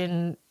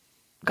Christian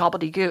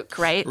gobbledygook,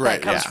 right?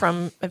 That comes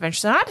from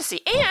Adventures in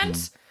Odyssey.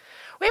 And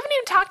we haven't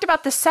even talked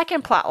about the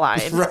second plot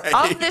line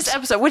of this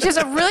episode, which is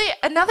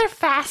another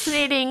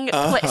fascinating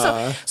place.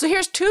 So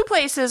here's two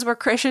places where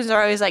Christians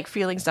are always like,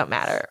 feelings don't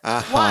matter.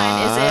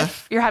 One is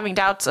if you're having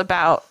doubts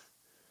about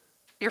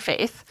your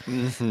faith.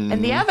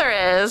 And the other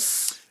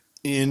is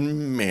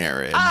in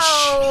marriage.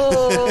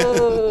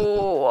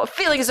 Oh,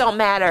 feelings don't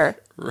matter.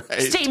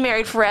 Right. Stay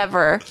married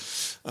forever.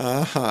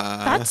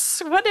 That's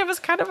what it was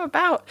kind of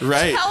about.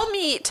 Right.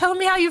 Tell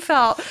me how you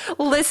felt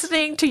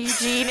listening to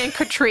Eugene and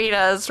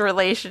Katrina's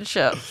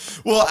relationship.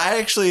 Well, I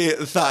actually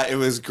thought it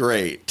was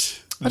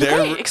great.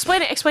 Okay,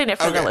 explain it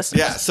for the listeners.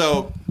 Yeah.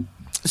 So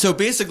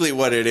basically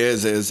what it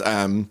is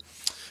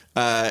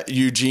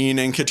Eugene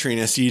and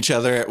Katrina see each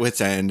other at wit's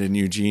end, and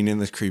Eugene in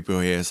this creepy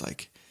way is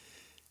like,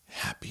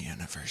 happy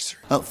anniversary.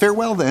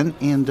 Farewell then,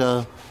 and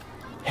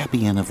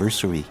happy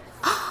anniversary.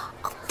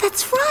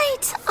 That's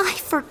right. I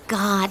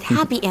forgot.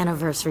 Happy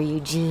anniversary,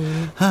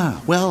 Eugene.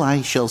 Well,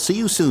 I shall see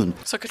you soon.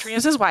 So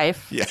Katrina's his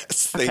wife.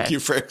 Yes. Thank you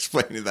for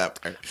explaining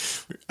that part.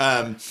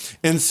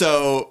 And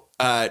so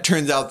it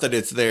turns out that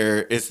it's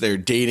their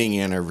dating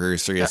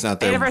anniversary. It's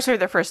not their anniversary of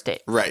their first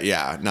date. Right.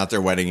 Yeah. Not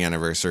their wedding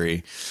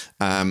anniversary.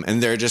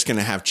 And they're just going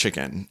to have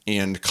chicken.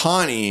 And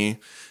Connie,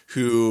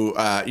 who,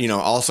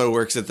 also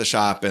works at the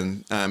shop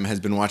and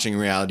has been watching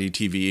reality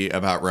TV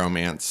about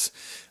romance,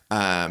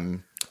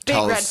 Big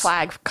red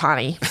flag,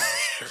 Connie.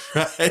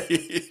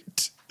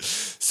 Right.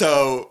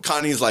 So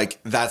Connie's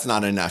like, that's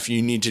not enough.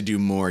 You need to do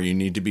more. You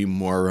need to be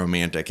more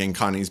romantic. And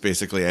Connie's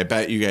basically, I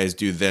bet you guys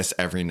do this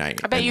every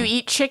night. I bet you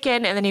eat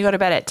chicken and then you go to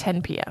bed at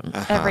 10 p.m.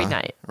 every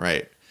night.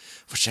 Right.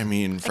 Which, I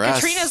mean, for and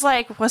us. Katrina's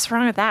like, what's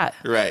wrong with that?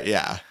 Right.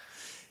 Yeah.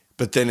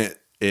 But then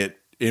it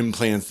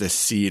implants this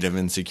seed of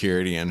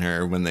insecurity in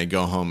her when they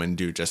go home and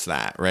do just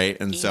that, right?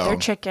 And Eat their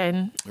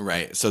chicken.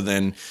 Right. So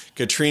then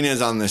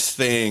Katrina's on this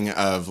thing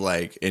of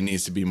like, it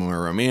needs to be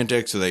more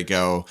romantic. So they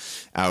go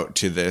out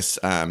to this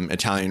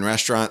Italian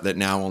restaurant that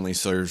now only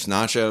serves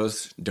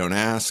nachos. Don't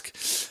ask.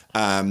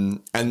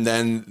 And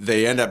then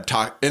they end up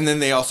and then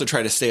they also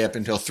try to stay up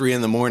until 3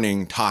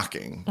 a.m.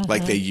 talking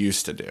like they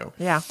used to do.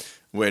 Yeah.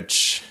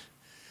 Which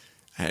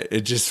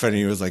it's just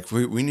funny. It was like,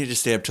 we need to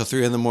stay up till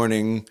 3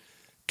 a.m.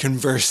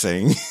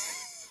 conversing.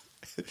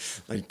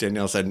 Like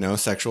Danielle said, no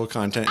sexual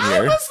content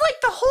here. I was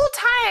like, the whole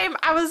time,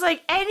 I was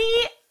like,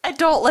 any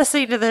adult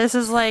listening to this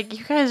is like,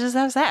 you guys just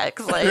have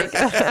sex. Like,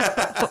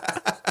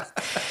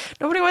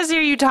 Nobody wants to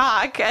hear you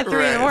talk at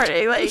 3 in the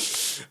morning. Like,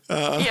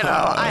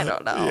 I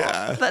don't know.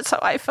 Yeah. That's how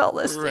I felt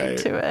listening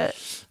to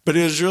it. But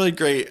it was really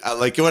great.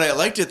 Like, what I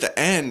liked at the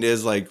end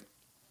is, like,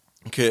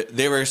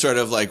 they were sort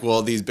of like,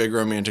 well, these big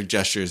romantic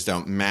gestures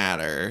don't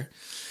matter.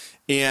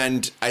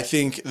 And I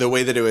think the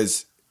way that it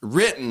was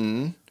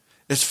written,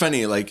 it's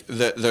funny, like,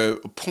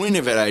 the point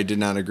of it I did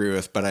not agree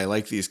with, but I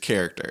like these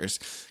characters.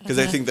 Because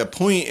I think the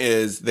point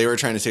is they were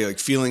trying to say, like,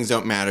 feelings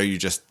don't matter, you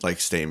just, like,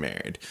 stay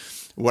married.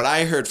 What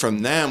I heard from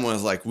them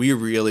was, like, we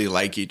really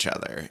like each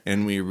other.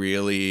 And we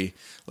really,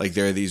 like,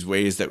 there are these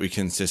ways that we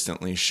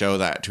consistently show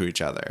that to each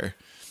other.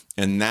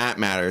 And that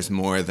matters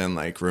more than,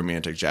 like,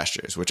 romantic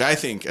gestures, which I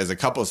think as a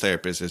couples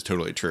therapist is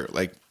totally true.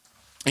 Like,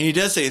 and he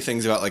does say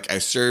things about, like, I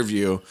serve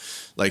you,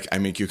 like, I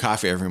make you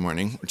coffee every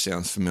morning, which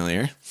sounds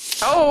familiar.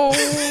 Oh.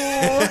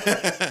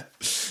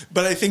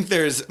 But I think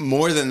there's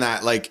more than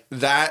that. Like,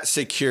 that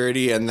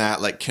security and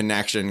that, like,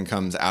 connection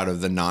comes out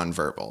of the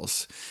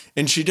nonverbals.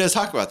 And she does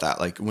talk about that.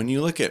 Like, when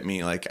you look at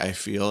me, like, I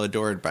feel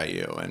adored by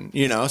you.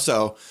 And,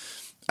 so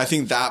I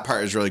think that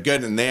part is really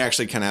good. And they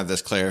actually kind of have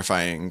this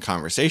clarifying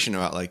conversation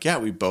about, like, yeah,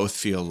 we both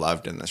feel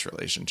loved in this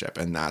relationship.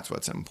 And that's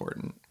what's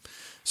important.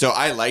 So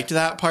I liked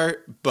that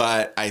part.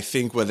 But I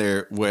think with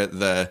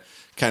the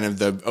kind of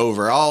the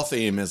overall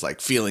theme is,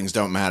 like, feelings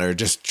don't matter,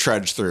 just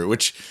trudge through,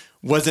 which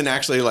wasn't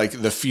actually, like,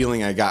 the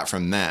feeling I got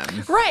from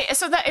them. Right.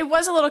 So that it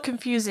was a little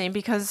confusing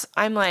because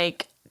I'm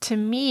like, to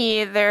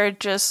me, they're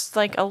just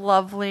like a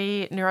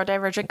lovely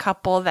neurodivergent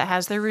couple that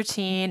has their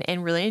routine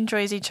and really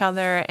enjoys each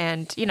other.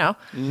 And,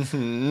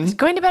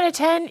 going to bed at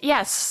 10,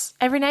 yes,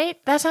 every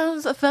night. That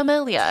sounds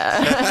familiar.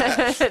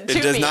 It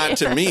does not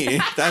to me.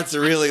 That's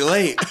really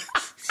late.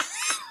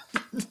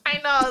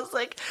 I know. I was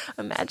like,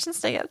 imagine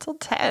staying up till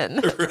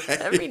 10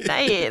 every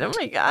night. Oh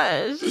my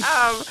gosh.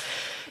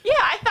 Yeah,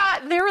 I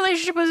thought their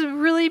relationship was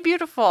really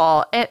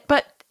beautiful.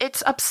 But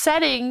it's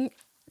upsetting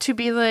to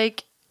be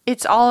like,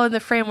 it's all in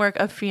the framework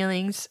of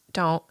feelings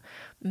don't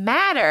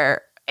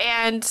matter.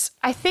 And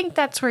I think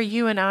that's where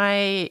you and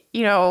I,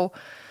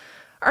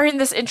 are in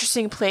this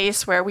interesting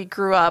place where we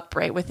grew up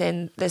right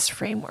within this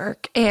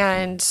framework.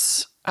 And,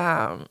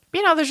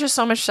 there's just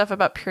so much stuff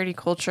about purity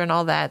culture and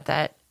all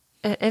that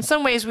in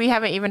some ways we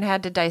haven't even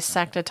had to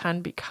dissect a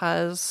ton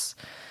because,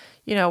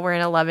 we're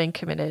in a loving,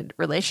 committed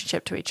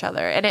relationship to each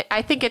other. And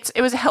I think it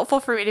was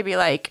helpful for me to be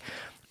like,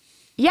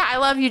 yeah, I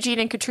love Eugene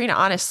and Katrina,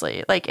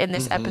 honestly, like in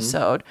this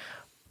episode.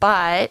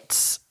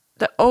 But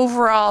the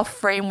overall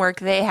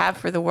framework they have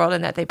for the world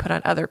and that they put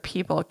on other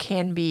people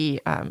can be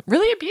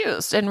really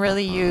abused and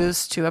really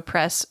used to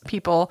oppress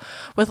people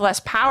with less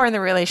power in the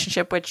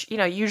relationship, which,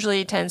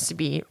 usually tends to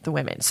be the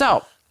women.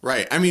 So.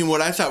 Right. I mean,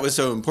 what I thought was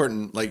so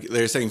important, like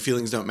they're saying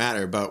feelings don't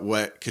matter, but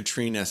what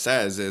Katrina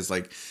says is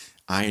like,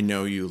 I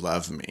know you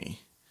love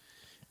me.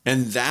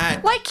 And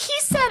that... Like he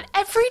said,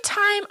 every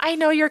time I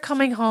know you're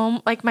coming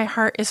home, like my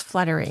heart is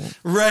fluttering.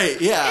 Right,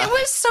 yeah. It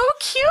was so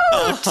cute.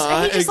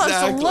 And he just loves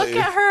to look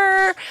at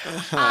her.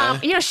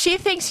 She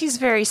thinks he's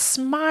very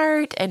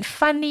smart and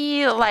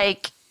funny.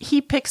 Like,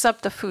 he picks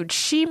up the food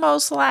she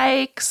most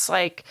likes.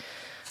 Like...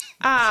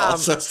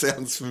 also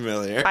sounds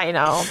familiar. I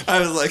know. I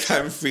was like,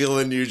 I'm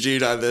feeling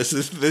Eugene on this.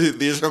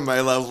 These are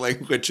my love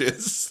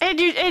languages. And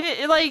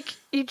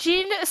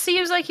Eugene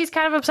seems like he's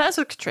kind of obsessed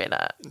with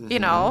Katrina, and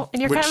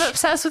you're kind of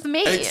obsessed with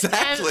me.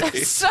 Exactly. And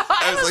so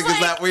I was like, is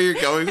that where you're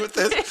going with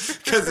this?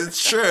 Because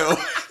it's true.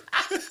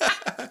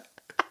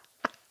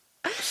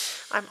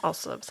 I'm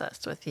also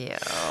obsessed with you.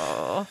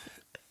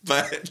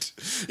 But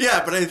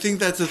I think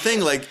that's the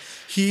thing. Like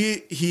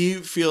he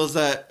feels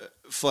that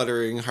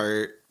fluttering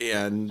heart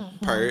and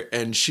part,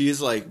 and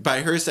she's like,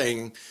 by her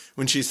saying,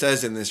 when she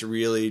says in this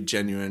really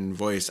genuine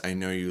voice, I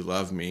know you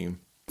love me.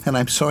 And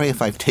I'm sorry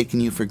if I've taken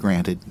you for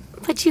granted.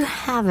 But you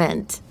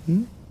haven't.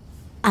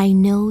 I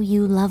know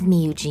you love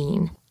me,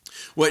 Eugene.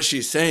 What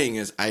she's saying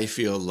is, I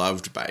feel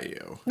loved by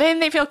you. Then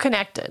they feel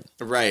connected.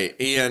 Right.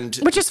 And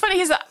which is funny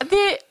because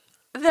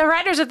the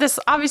writers of this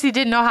obviously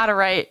didn't know how to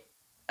write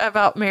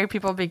about married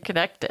people being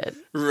connected.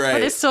 Right.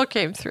 But it still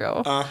came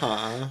through.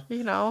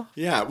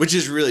 Yeah, which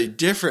is really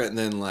different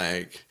than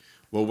like,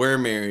 well, we're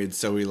married,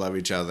 so we love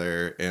each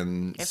other,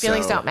 and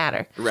feelings don't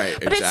matter. Right,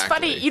 but it's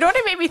funny. You know what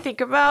it made me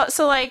think about?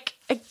 So, like,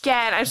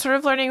 again, I'm sort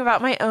of learning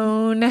about my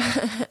own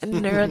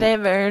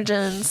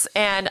neurodivergence,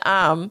 and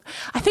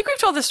I think we've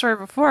told this story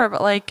before,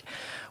 but like,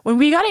 when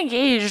we got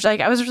engaged, like,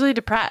 I was really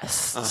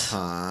depressed,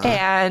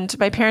 and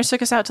my parents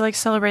took us out to like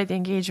celebrate the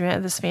engagement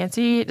at this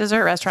fancy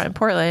dessert restaurant in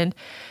Portland,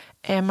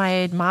 and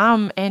my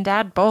mom and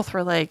dad both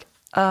were like,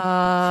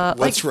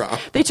 what's wrong?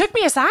 They took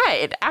me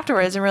aside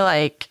afterwards and were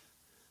like,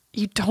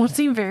 you don't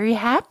seem very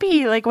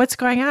happy. Like, what's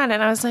going on?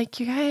 And I was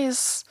like, you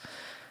guys,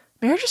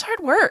 marriage is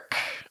hard work.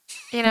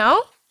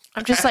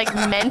 I'm just like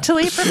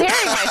mentally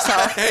preparing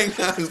myself. Hang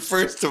on.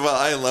 First of all,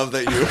 I love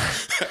that you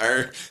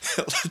are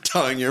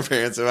telling your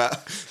parents about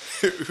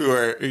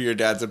who your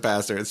dad's a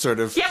pastor. It's sort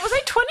of... Yeah, was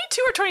I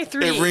 22 or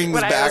 23. It rings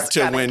when I back was to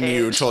got when you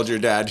engaged. told your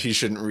dad he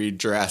shouldn't read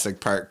Jurassic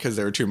Park because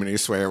there were too many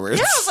swear words.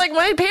 Yeah, I was like,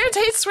 my parents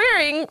hate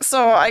swearing,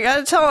 so I got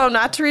to tell them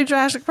not to read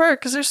Jurassic Park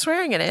because they're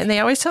swearing in it, and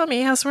they always tell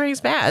me how swearing is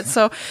bad.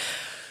 So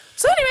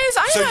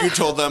anyways, So you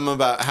told them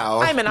about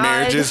how I'm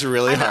marriage is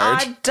really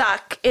hard. an odd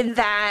duck in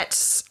that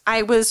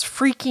I was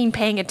freaking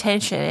paying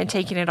attention and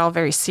taking it all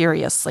very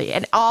seriously.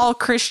 And all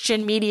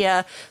Christian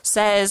media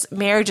says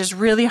marriage is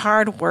really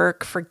hard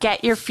work.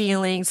 Forget your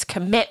feelings.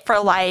 Commit for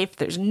life.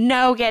 There's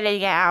no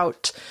getting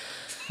out.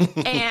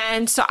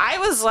 And so I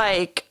was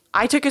like,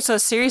 I took it so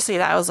seriously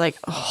that I was like,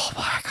 oh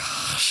my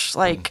gosh,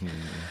 like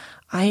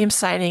I am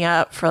signing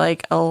up for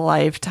like a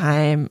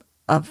lifetime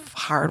of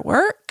hard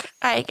work,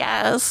 I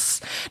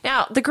guess.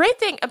 Now, the great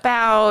thing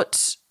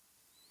about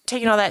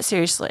taking all that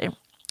seriously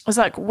was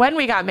like when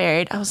we got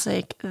married, I was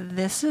like,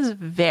 this is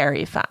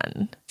very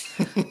fun.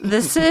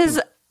 This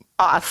is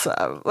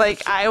awesome.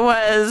 Like I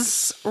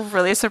was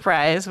really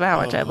surprised by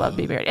how much I love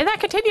being married. And that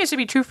continues to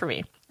be true for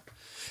me.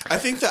 I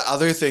think the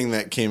other thing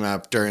that came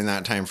up during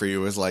that time for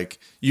you was like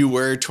you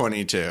were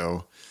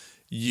 22.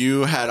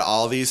 You had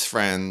all these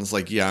friends,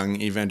 like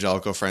young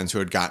evangelical friends who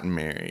had gotten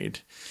married.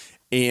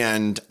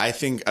 And I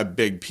think a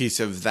big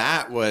piece of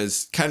that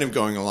was kind of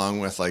going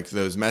along with like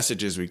those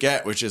messages we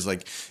get, which is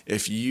like,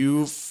 if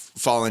you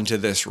fall into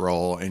this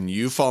role and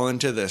you fall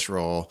into this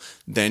role,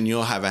 then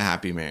you'll have a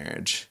happy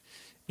marriage.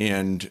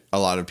 And a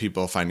lot of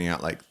people finding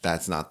out like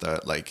that's not the,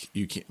 like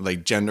you can't,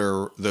 like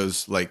gender,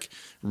 those like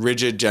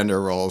rigid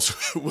gender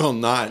roles will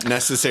not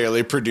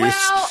necessarily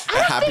produce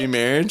a happy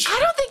marriage. I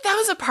don't think that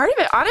was a part of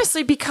it,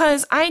 honestly,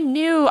 because I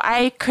knew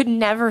I could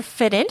never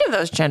fit into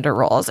those gender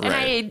roles. And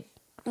I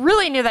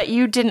really knew that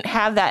you didn't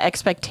have that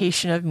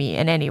expectation of me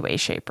in any way,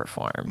 shape, or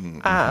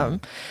form.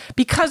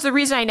 Because the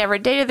reason I never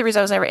dated, the reason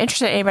I was never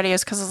interested in anybody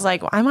is because I was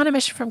like, well, I'm on a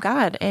mission from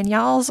God and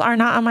y'all's are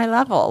not on my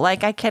level.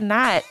 Like I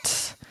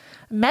cannot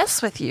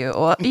mess with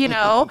you, you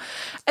know?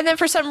 And then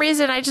for some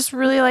reason, I just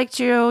really liked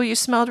you. You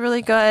smelled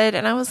really good.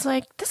 And I was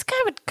like, this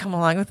guy would come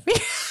along with me.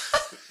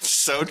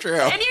 So true.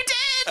 And you did.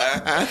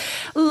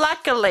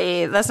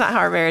 Luckily, that's not how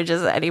our marriage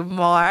is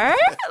anymore.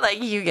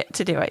 Like you get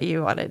to do what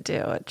you want to do,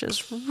 which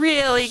is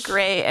really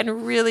great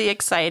and really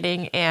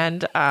exciting.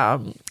 And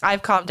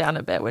I've calmed down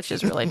a bit, which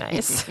is really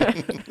nice.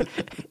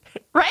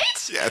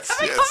 Right? Yes,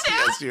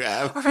 you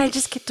have. Or I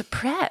just get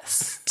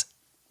depressed.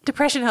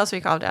 Depression helps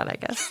me calm down, I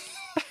guess.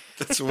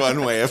 That's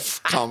one way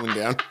of calming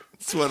down.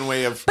 It's one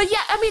way of. But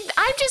yeah, I mean,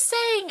 I'm just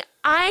saying,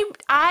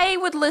 I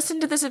would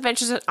listen to this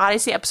Adventures in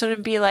Odyssey episode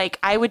and be like,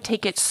 I would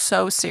take it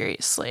so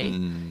seriously,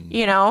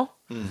 you know?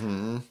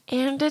 Mm-hmm.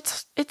 And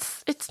it's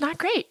not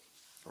great.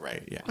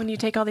 Right, yeah. When you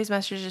take all these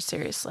messages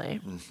seriously.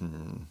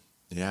 Mm-hmm.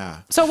 Yeah.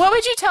 So what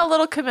would you tell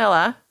little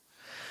Camilla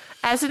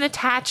as an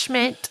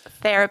attachment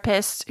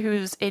therapist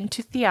who's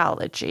into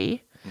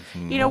theology?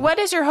 Mm-hmm. You know, what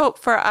is your hope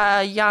for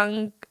a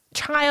young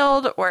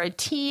child or a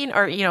teen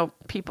or, you know,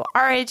 people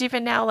our age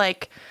even now,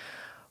 like,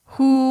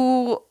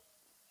 who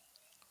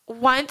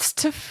wants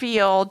to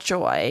feel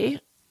joy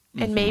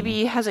and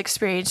maybe has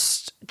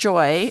experienced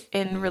joy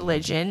in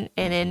religion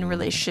and in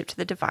relationship to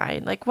the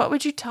divine? Like, what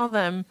would you tell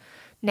them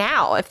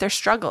now if they're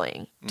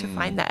struggling to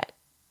find that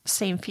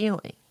same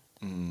feeling?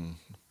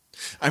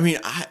 I mean,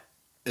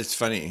 it's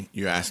funny.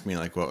 You ask me,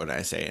 like, what would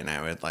I say? And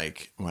I would,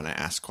 like, when I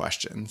ask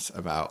questions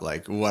about,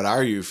 like, what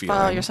are you feeling?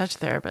 Oh, you're such a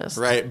therapist.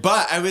 Right.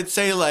 But I would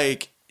say,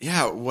 like,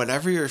 yeah,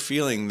 whatever you're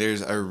feeling,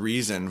 there's a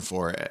reason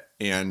for it.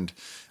 And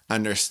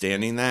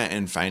understanding that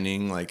and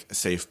finding, like,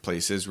 safe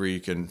places where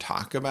you can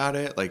talk about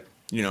it, like,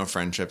 you know,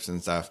 friendships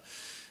and stuff,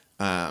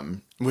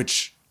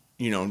 which,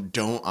 you know,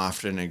 don't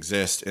often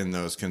exist in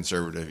those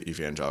conservative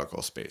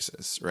evangelical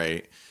spaces,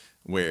 right?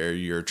 Where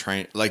you're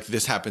trying, like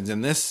this happens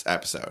in this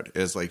episode,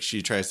 is like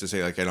she tries to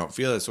say, like, I don't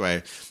feel this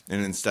way.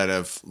 And instead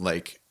of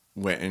like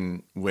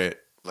with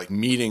like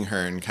meeting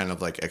her and kind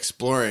of like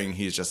exploring,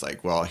 he's just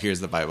like, well,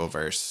 here's the Bible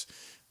verse.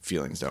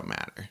 Feelings don't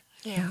matter.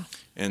 Yeah.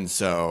 And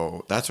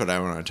so that's what I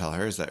want to tell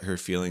her, is that her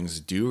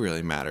feelings do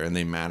really matter and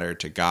they matter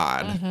to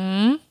God.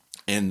 Mm-hmm.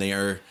 And they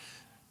are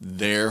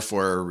there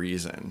for a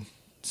reason.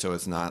 So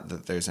it's not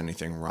that there's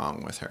anything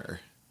wrong with her.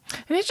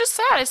 And it's just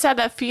sad. It's sad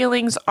that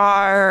feelings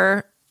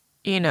are,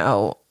 you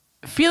know,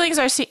 feelings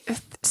are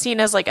seen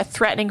as like a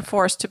threatening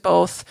force to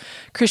both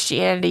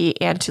Christianity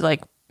and to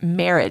like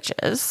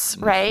marriages,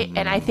 right? Mm-hmm.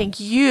 And I think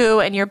you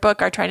and your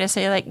book are trying to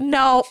say like,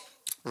 no.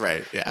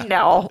 Right, yeah.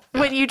 No. Yeah.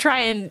 When you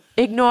try and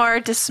ignore,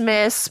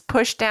 dismiss,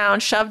 push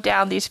down, shove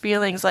down these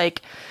feelings,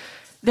 like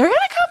they're going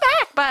to come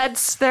back,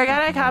 buds. They're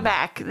going to come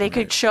back. They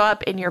could show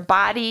up in your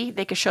body.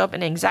 They could show up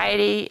in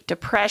anxiety,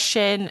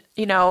 depression,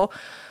 you know,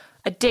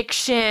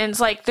 addictions.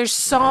 Like there's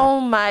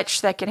so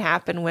much that can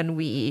happen when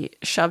we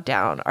shove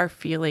down our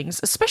feelings,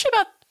 especially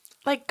about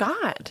like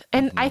God.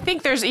 And I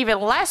think there's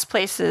even less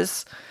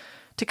places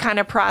to kind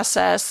of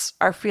process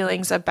our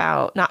feelings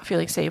about not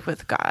feeling safe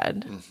with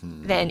God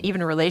than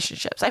even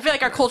relationships. I feel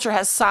like our culture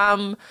has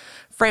some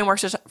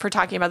frameworks for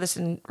talking about this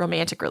in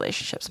romantic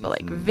relationships, but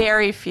like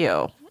very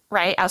few,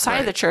 right? Outside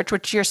of the church,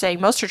 which you're saying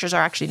most churches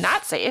are actually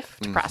not safe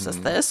to process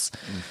this,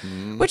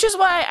 which is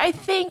why I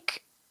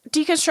think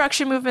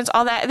deconstruction movements,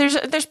 all that.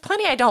 There's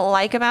plenty I don't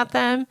like about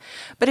them,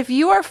 but if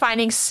you are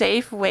finding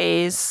safe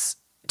ways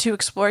to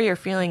explore your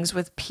feelings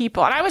with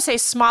people, and I would say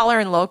smaller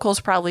and local is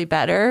probably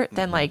better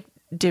than like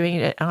doing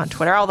it on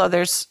Twitter, although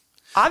there's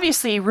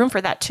obviously room for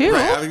that too.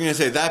 Right. I was going to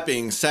say, that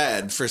being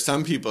said, for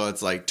some people,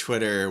 it's like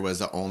Twitter was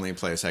the only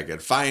place I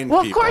could find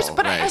well, people. Of course,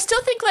 but I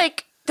still think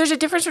like there's a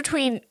difference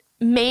between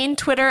main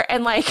Twitter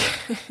and like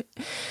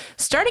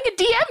starting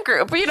a DM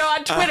group, you know,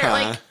 on Twitter,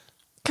 like,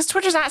 because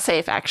Twitter's not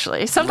safe,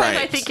 actually. Sometimes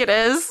I think it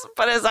is,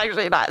 but it's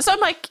actually not. So I'm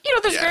like, you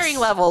know, there's varying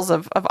levels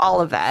of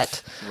all of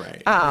that.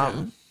 Right.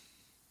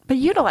 But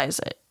utilize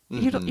it.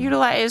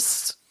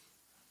 Utilize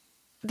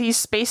these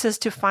spaces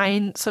to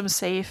find some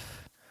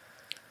safe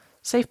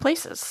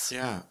places.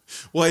 Yeah.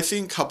 Well, I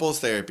think couples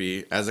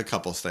therapy, as a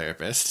couples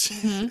therapist,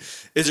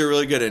 is a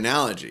really good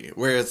analogy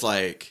where it's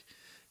like,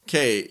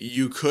 okay,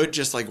 you could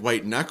just like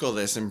white knuckle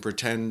this and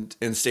pretend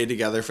and stay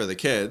together for the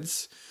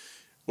kids.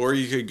 Or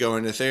you could go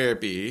into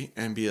therapy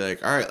and be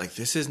like, all right, like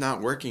this is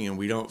not working and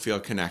we don't feel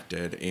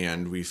connected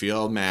and we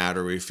feel mad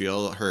or we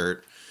feel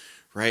hurt.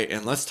 Right.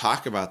 And let's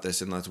talk about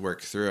this and let's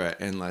work through it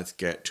and let's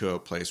get to a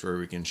place where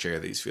we can share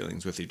these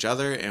feelings with each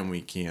other and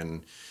we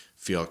can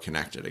feel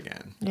connected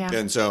again. Yeah.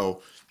 And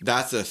so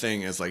that's the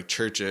thing is like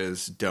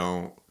churches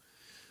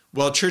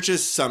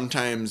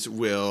sometimes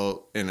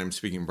will, and I'm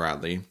speaking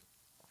broadly,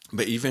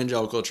 but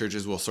evangelical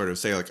churches will sort of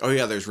say like, oh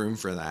yeah, there's room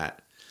for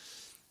that.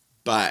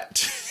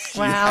 But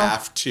you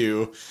have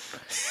to,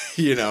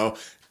 you know,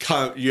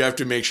 you have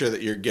to make sure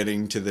that you're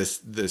getting to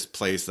this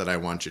place that I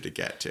want you to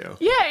get to.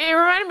 Yeah, it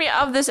reminded me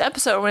of this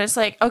episode when it's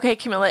like, okay,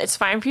 Camilla, it's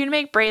fine for you to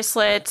make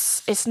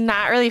bracelets. It's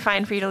not really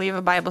fine for you to leave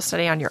a Bible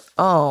study on your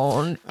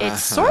own.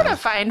 It's sort of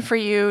fine for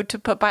you to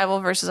put Bible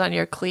verses on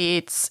your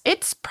cleats.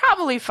 It's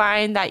probably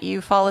fine that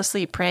you fall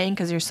asleep praying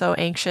because you're so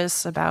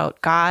anxious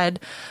about God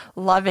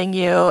loving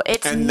you.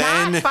 It's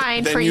not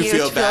fine for you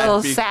to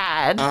feel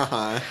sad. And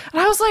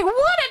I was like, what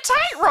a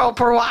tightrope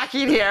we're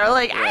walking here.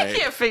 Like, I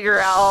can't figure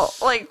out,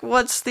 like,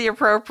 what's the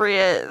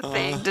appropriate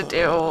thing to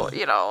do,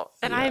 you know?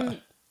 And I'm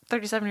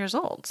 37 years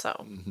old,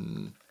 so.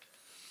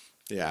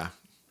 Yeah.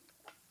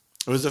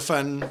 It was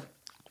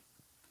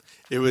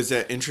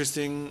an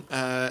interesting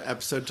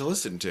episode to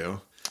listen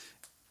to.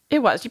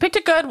 It was. You picked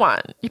a good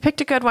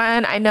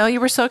one. I know you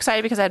were so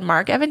excited because it had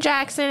Mark Evan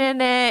Jackson in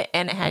it,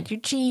 and it had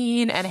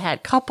Eugene, and it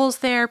had couples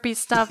therapy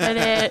stuff in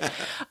it.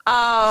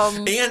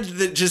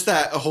 And just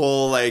that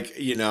whole, like,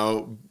 you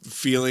know,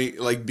 feeling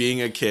like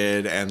being a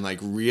kid and like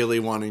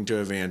really wanting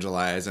to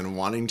evangelize and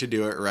wanting to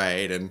do it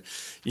right. And,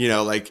 you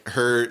know, like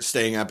her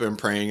staying up and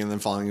praying and then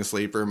falling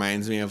asleep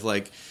reminds me of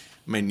like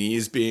my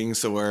knees being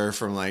sore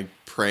from like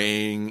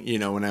praying. You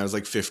know, when I was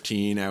like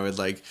 15, I would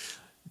like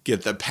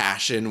get the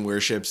Passion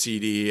Worship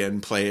CD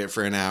and play it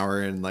for an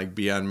hour and like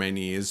be on my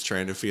knees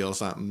trying to feel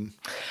something.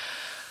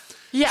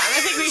 Yeah, and I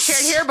think we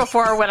shared here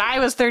before, when I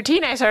was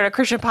 13, I started a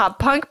Christian pop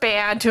punk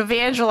band to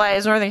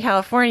evangelize Northern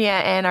California,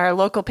 and our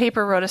local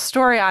paper wrote a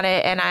story on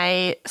it, and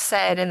I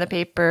said in the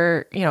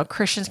paper, you know,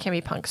 Christians can be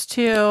punks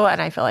too,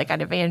 and I feel like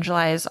I'd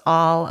evangelize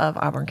all of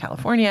Auburn,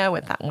 California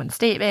with that one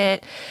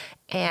statement.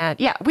 And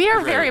yeah, we are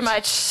very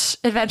much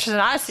Adventures in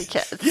Odyssey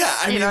kids. Yeah,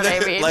 I mean, what I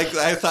mean? Like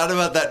I thought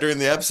about that during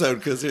the episode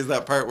because there's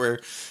that part where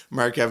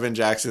Mark Evan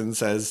Jackson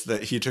says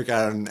that he took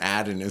out an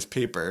ad in his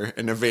paper,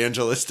 an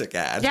evangelistic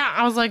ad. Yeah,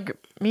 I was like,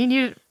 me and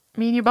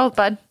you both,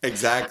 bud.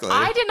 Exactly.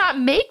 I did not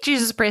make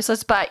Jesus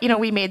bracelets, but you know,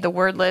 we made the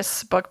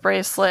wordless book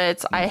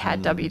bracelets. I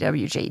had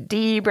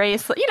WWJD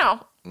bracelet. You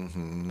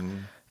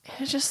know,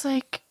 it's just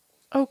like,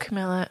 oh,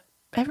 Camilla,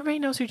 everybody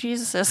knows who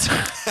Jesus is.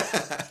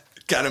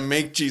 Gotta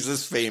make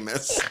Jesus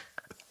famous.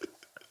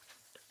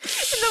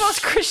 In the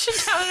most Christian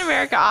town in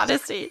America,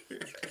 Odyssey.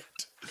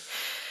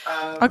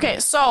 Okay,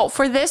 so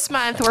for this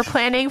month, we're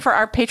planning for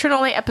our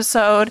patron-only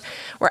episode.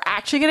 We're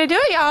actually going to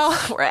do it, y'all.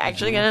 We're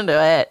actually going to do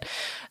it.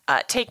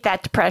 Take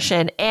that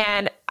depression.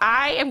 And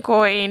I am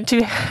going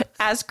to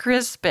ask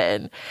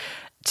Crispin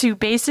to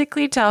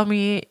basically tell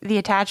me the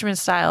attachment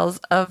styles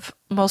of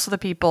most of the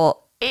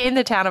people in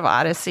the town of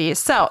Odyssey.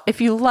 So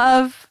if you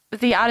love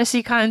the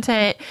Odyssey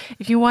content,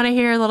 if you want to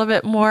hear a little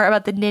bit more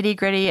about the nitty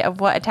gritty of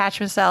what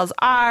attachment styles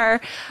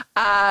are,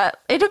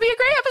 it'll be a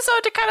great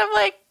episode to kind of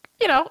like,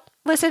 you know,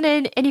 listen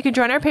in, and you can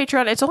join our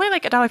Patreon. It's only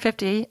like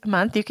 $1.50 a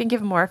month. You can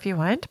give more if you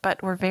want,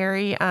 but we're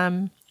very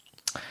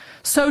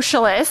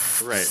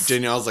socialist. Right.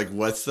 Danielle's like,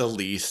 what's the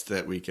least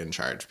that we can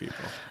charge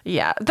people?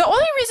 Yeah. The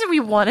only reason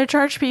we want to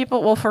charge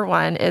people, well, for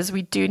one, is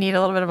we do need a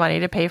little bit of money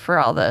to pay for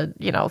all the,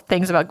 you know,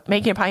 things about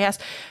making a podcast.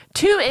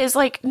 Two is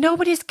like,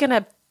 nobody's going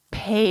to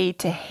pay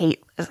to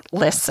hate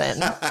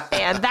listen.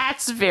 And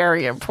that's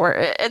very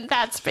important. And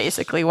that's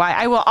basically why.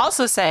 I will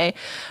also say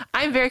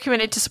I'm very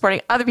committed to supporting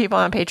other people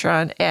on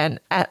Patreon, and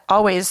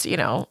always, you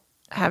know,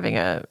 having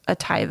a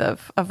tithe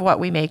of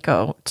what we make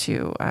go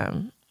to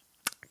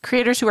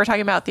creators who are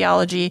talking about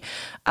theology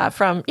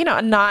from, you know,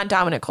 a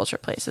non-dominant culture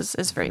place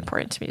is very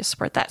important to me to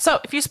support that.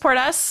 So if you support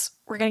us,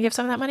 we're going to give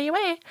some of that money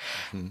away.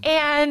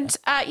 And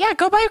yeah,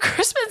 go buy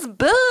Crispin's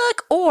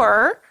book,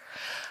 or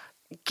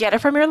get it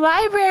from your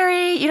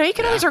library. You know, you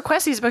can always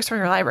request these books from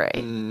your library.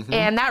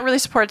 And that really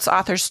supports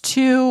authors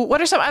too.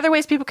 What are some other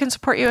ways people can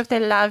support you if they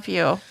love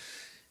you?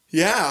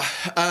 Yeah.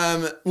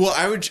 Well,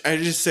 I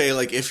just say,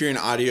 like, if you're an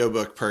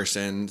audiobook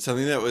person,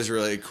 something that was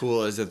really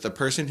cool is that the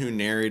person who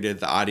narrated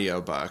the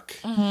audiobook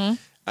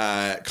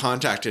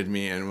contacted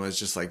me and was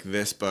just like,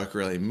 this book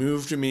really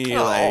moved me.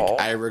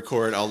 Like, I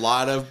record a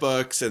lot of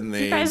books and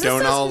they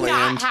don't all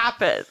land.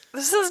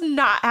 This does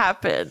not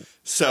happen.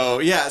 So,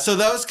 yeah. So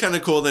that was kind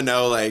of cool to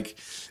know, like,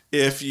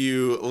 if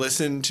you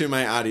listen to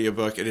my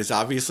audiobook, it is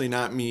obviously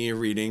not me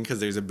reading because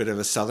there's a bit of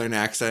a Southern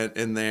accent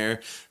in there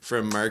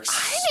from Mark's.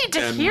 I need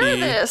to hear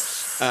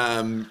this.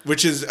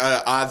 Which is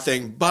an odd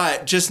thing.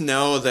 But just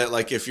know that,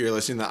 like, if you're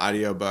listening to the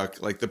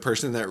audiobook, like, the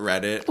person that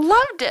read it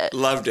loved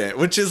it,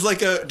 which is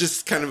like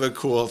just kind of a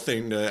cool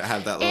thing to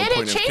have that little point of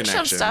connection. And it changed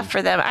some stuff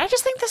for them. I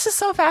just think this is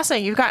so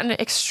fascinating. You've gotten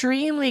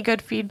extremely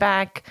good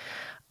feedback.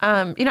 You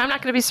know, I'm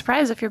not going to be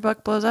surprised if your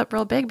book blows up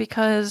real big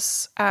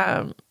because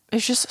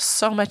there's just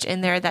so much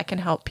in there that can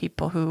help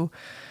people who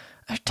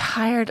are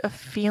tired of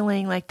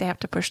feeling like they have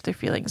to push their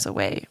feelings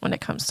away when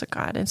it comes to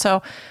God. And so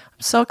I'm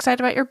so excited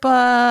about your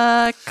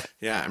book.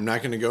 Yeah, I'm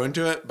not going to go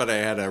into it, but I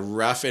had a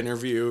rough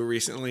interview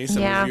recently.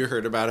 Some of you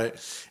heard about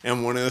it.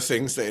 And one of the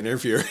things the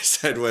interviewer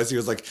said was, he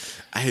was like,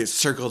 I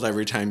circled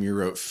every time you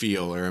wrote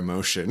feel or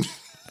emotion.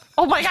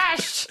 Oh my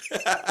gosh.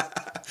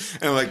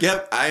 And I'm like,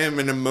 yep, I am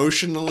an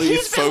emotionally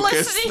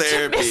focused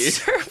therapy.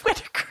 Mr.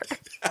 Whitaker.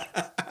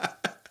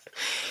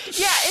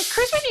 Yeah,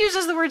 Crispin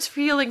uses the words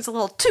feelings a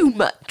little too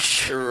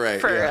much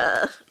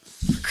for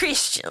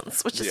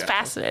Christians, which is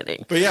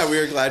fascinating. But yeah, we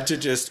were glad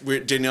to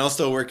Danielle's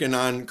still working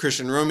on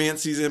Christian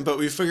romance season, but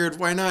we figured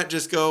why not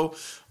just go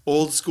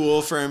old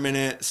school for a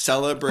minute,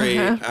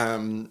 celebrate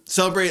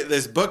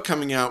this book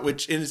coming out,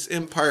 which is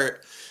in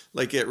part,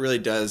 like, it really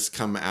does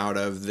come out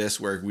of this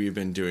work we've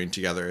been doing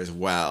together as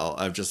well,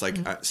 of just like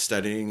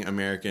studying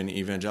American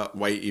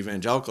white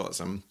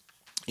evangelicalism.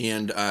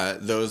 And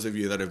those of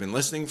you that have been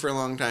listening for a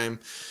long time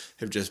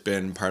have just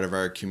been part of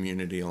our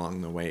community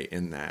along the way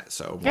in that.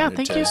 So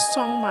thank you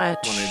so much.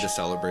 Wanted to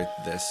celebrate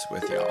this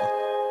with y'all.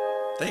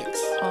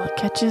 Thanks. I'll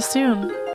catch you soon.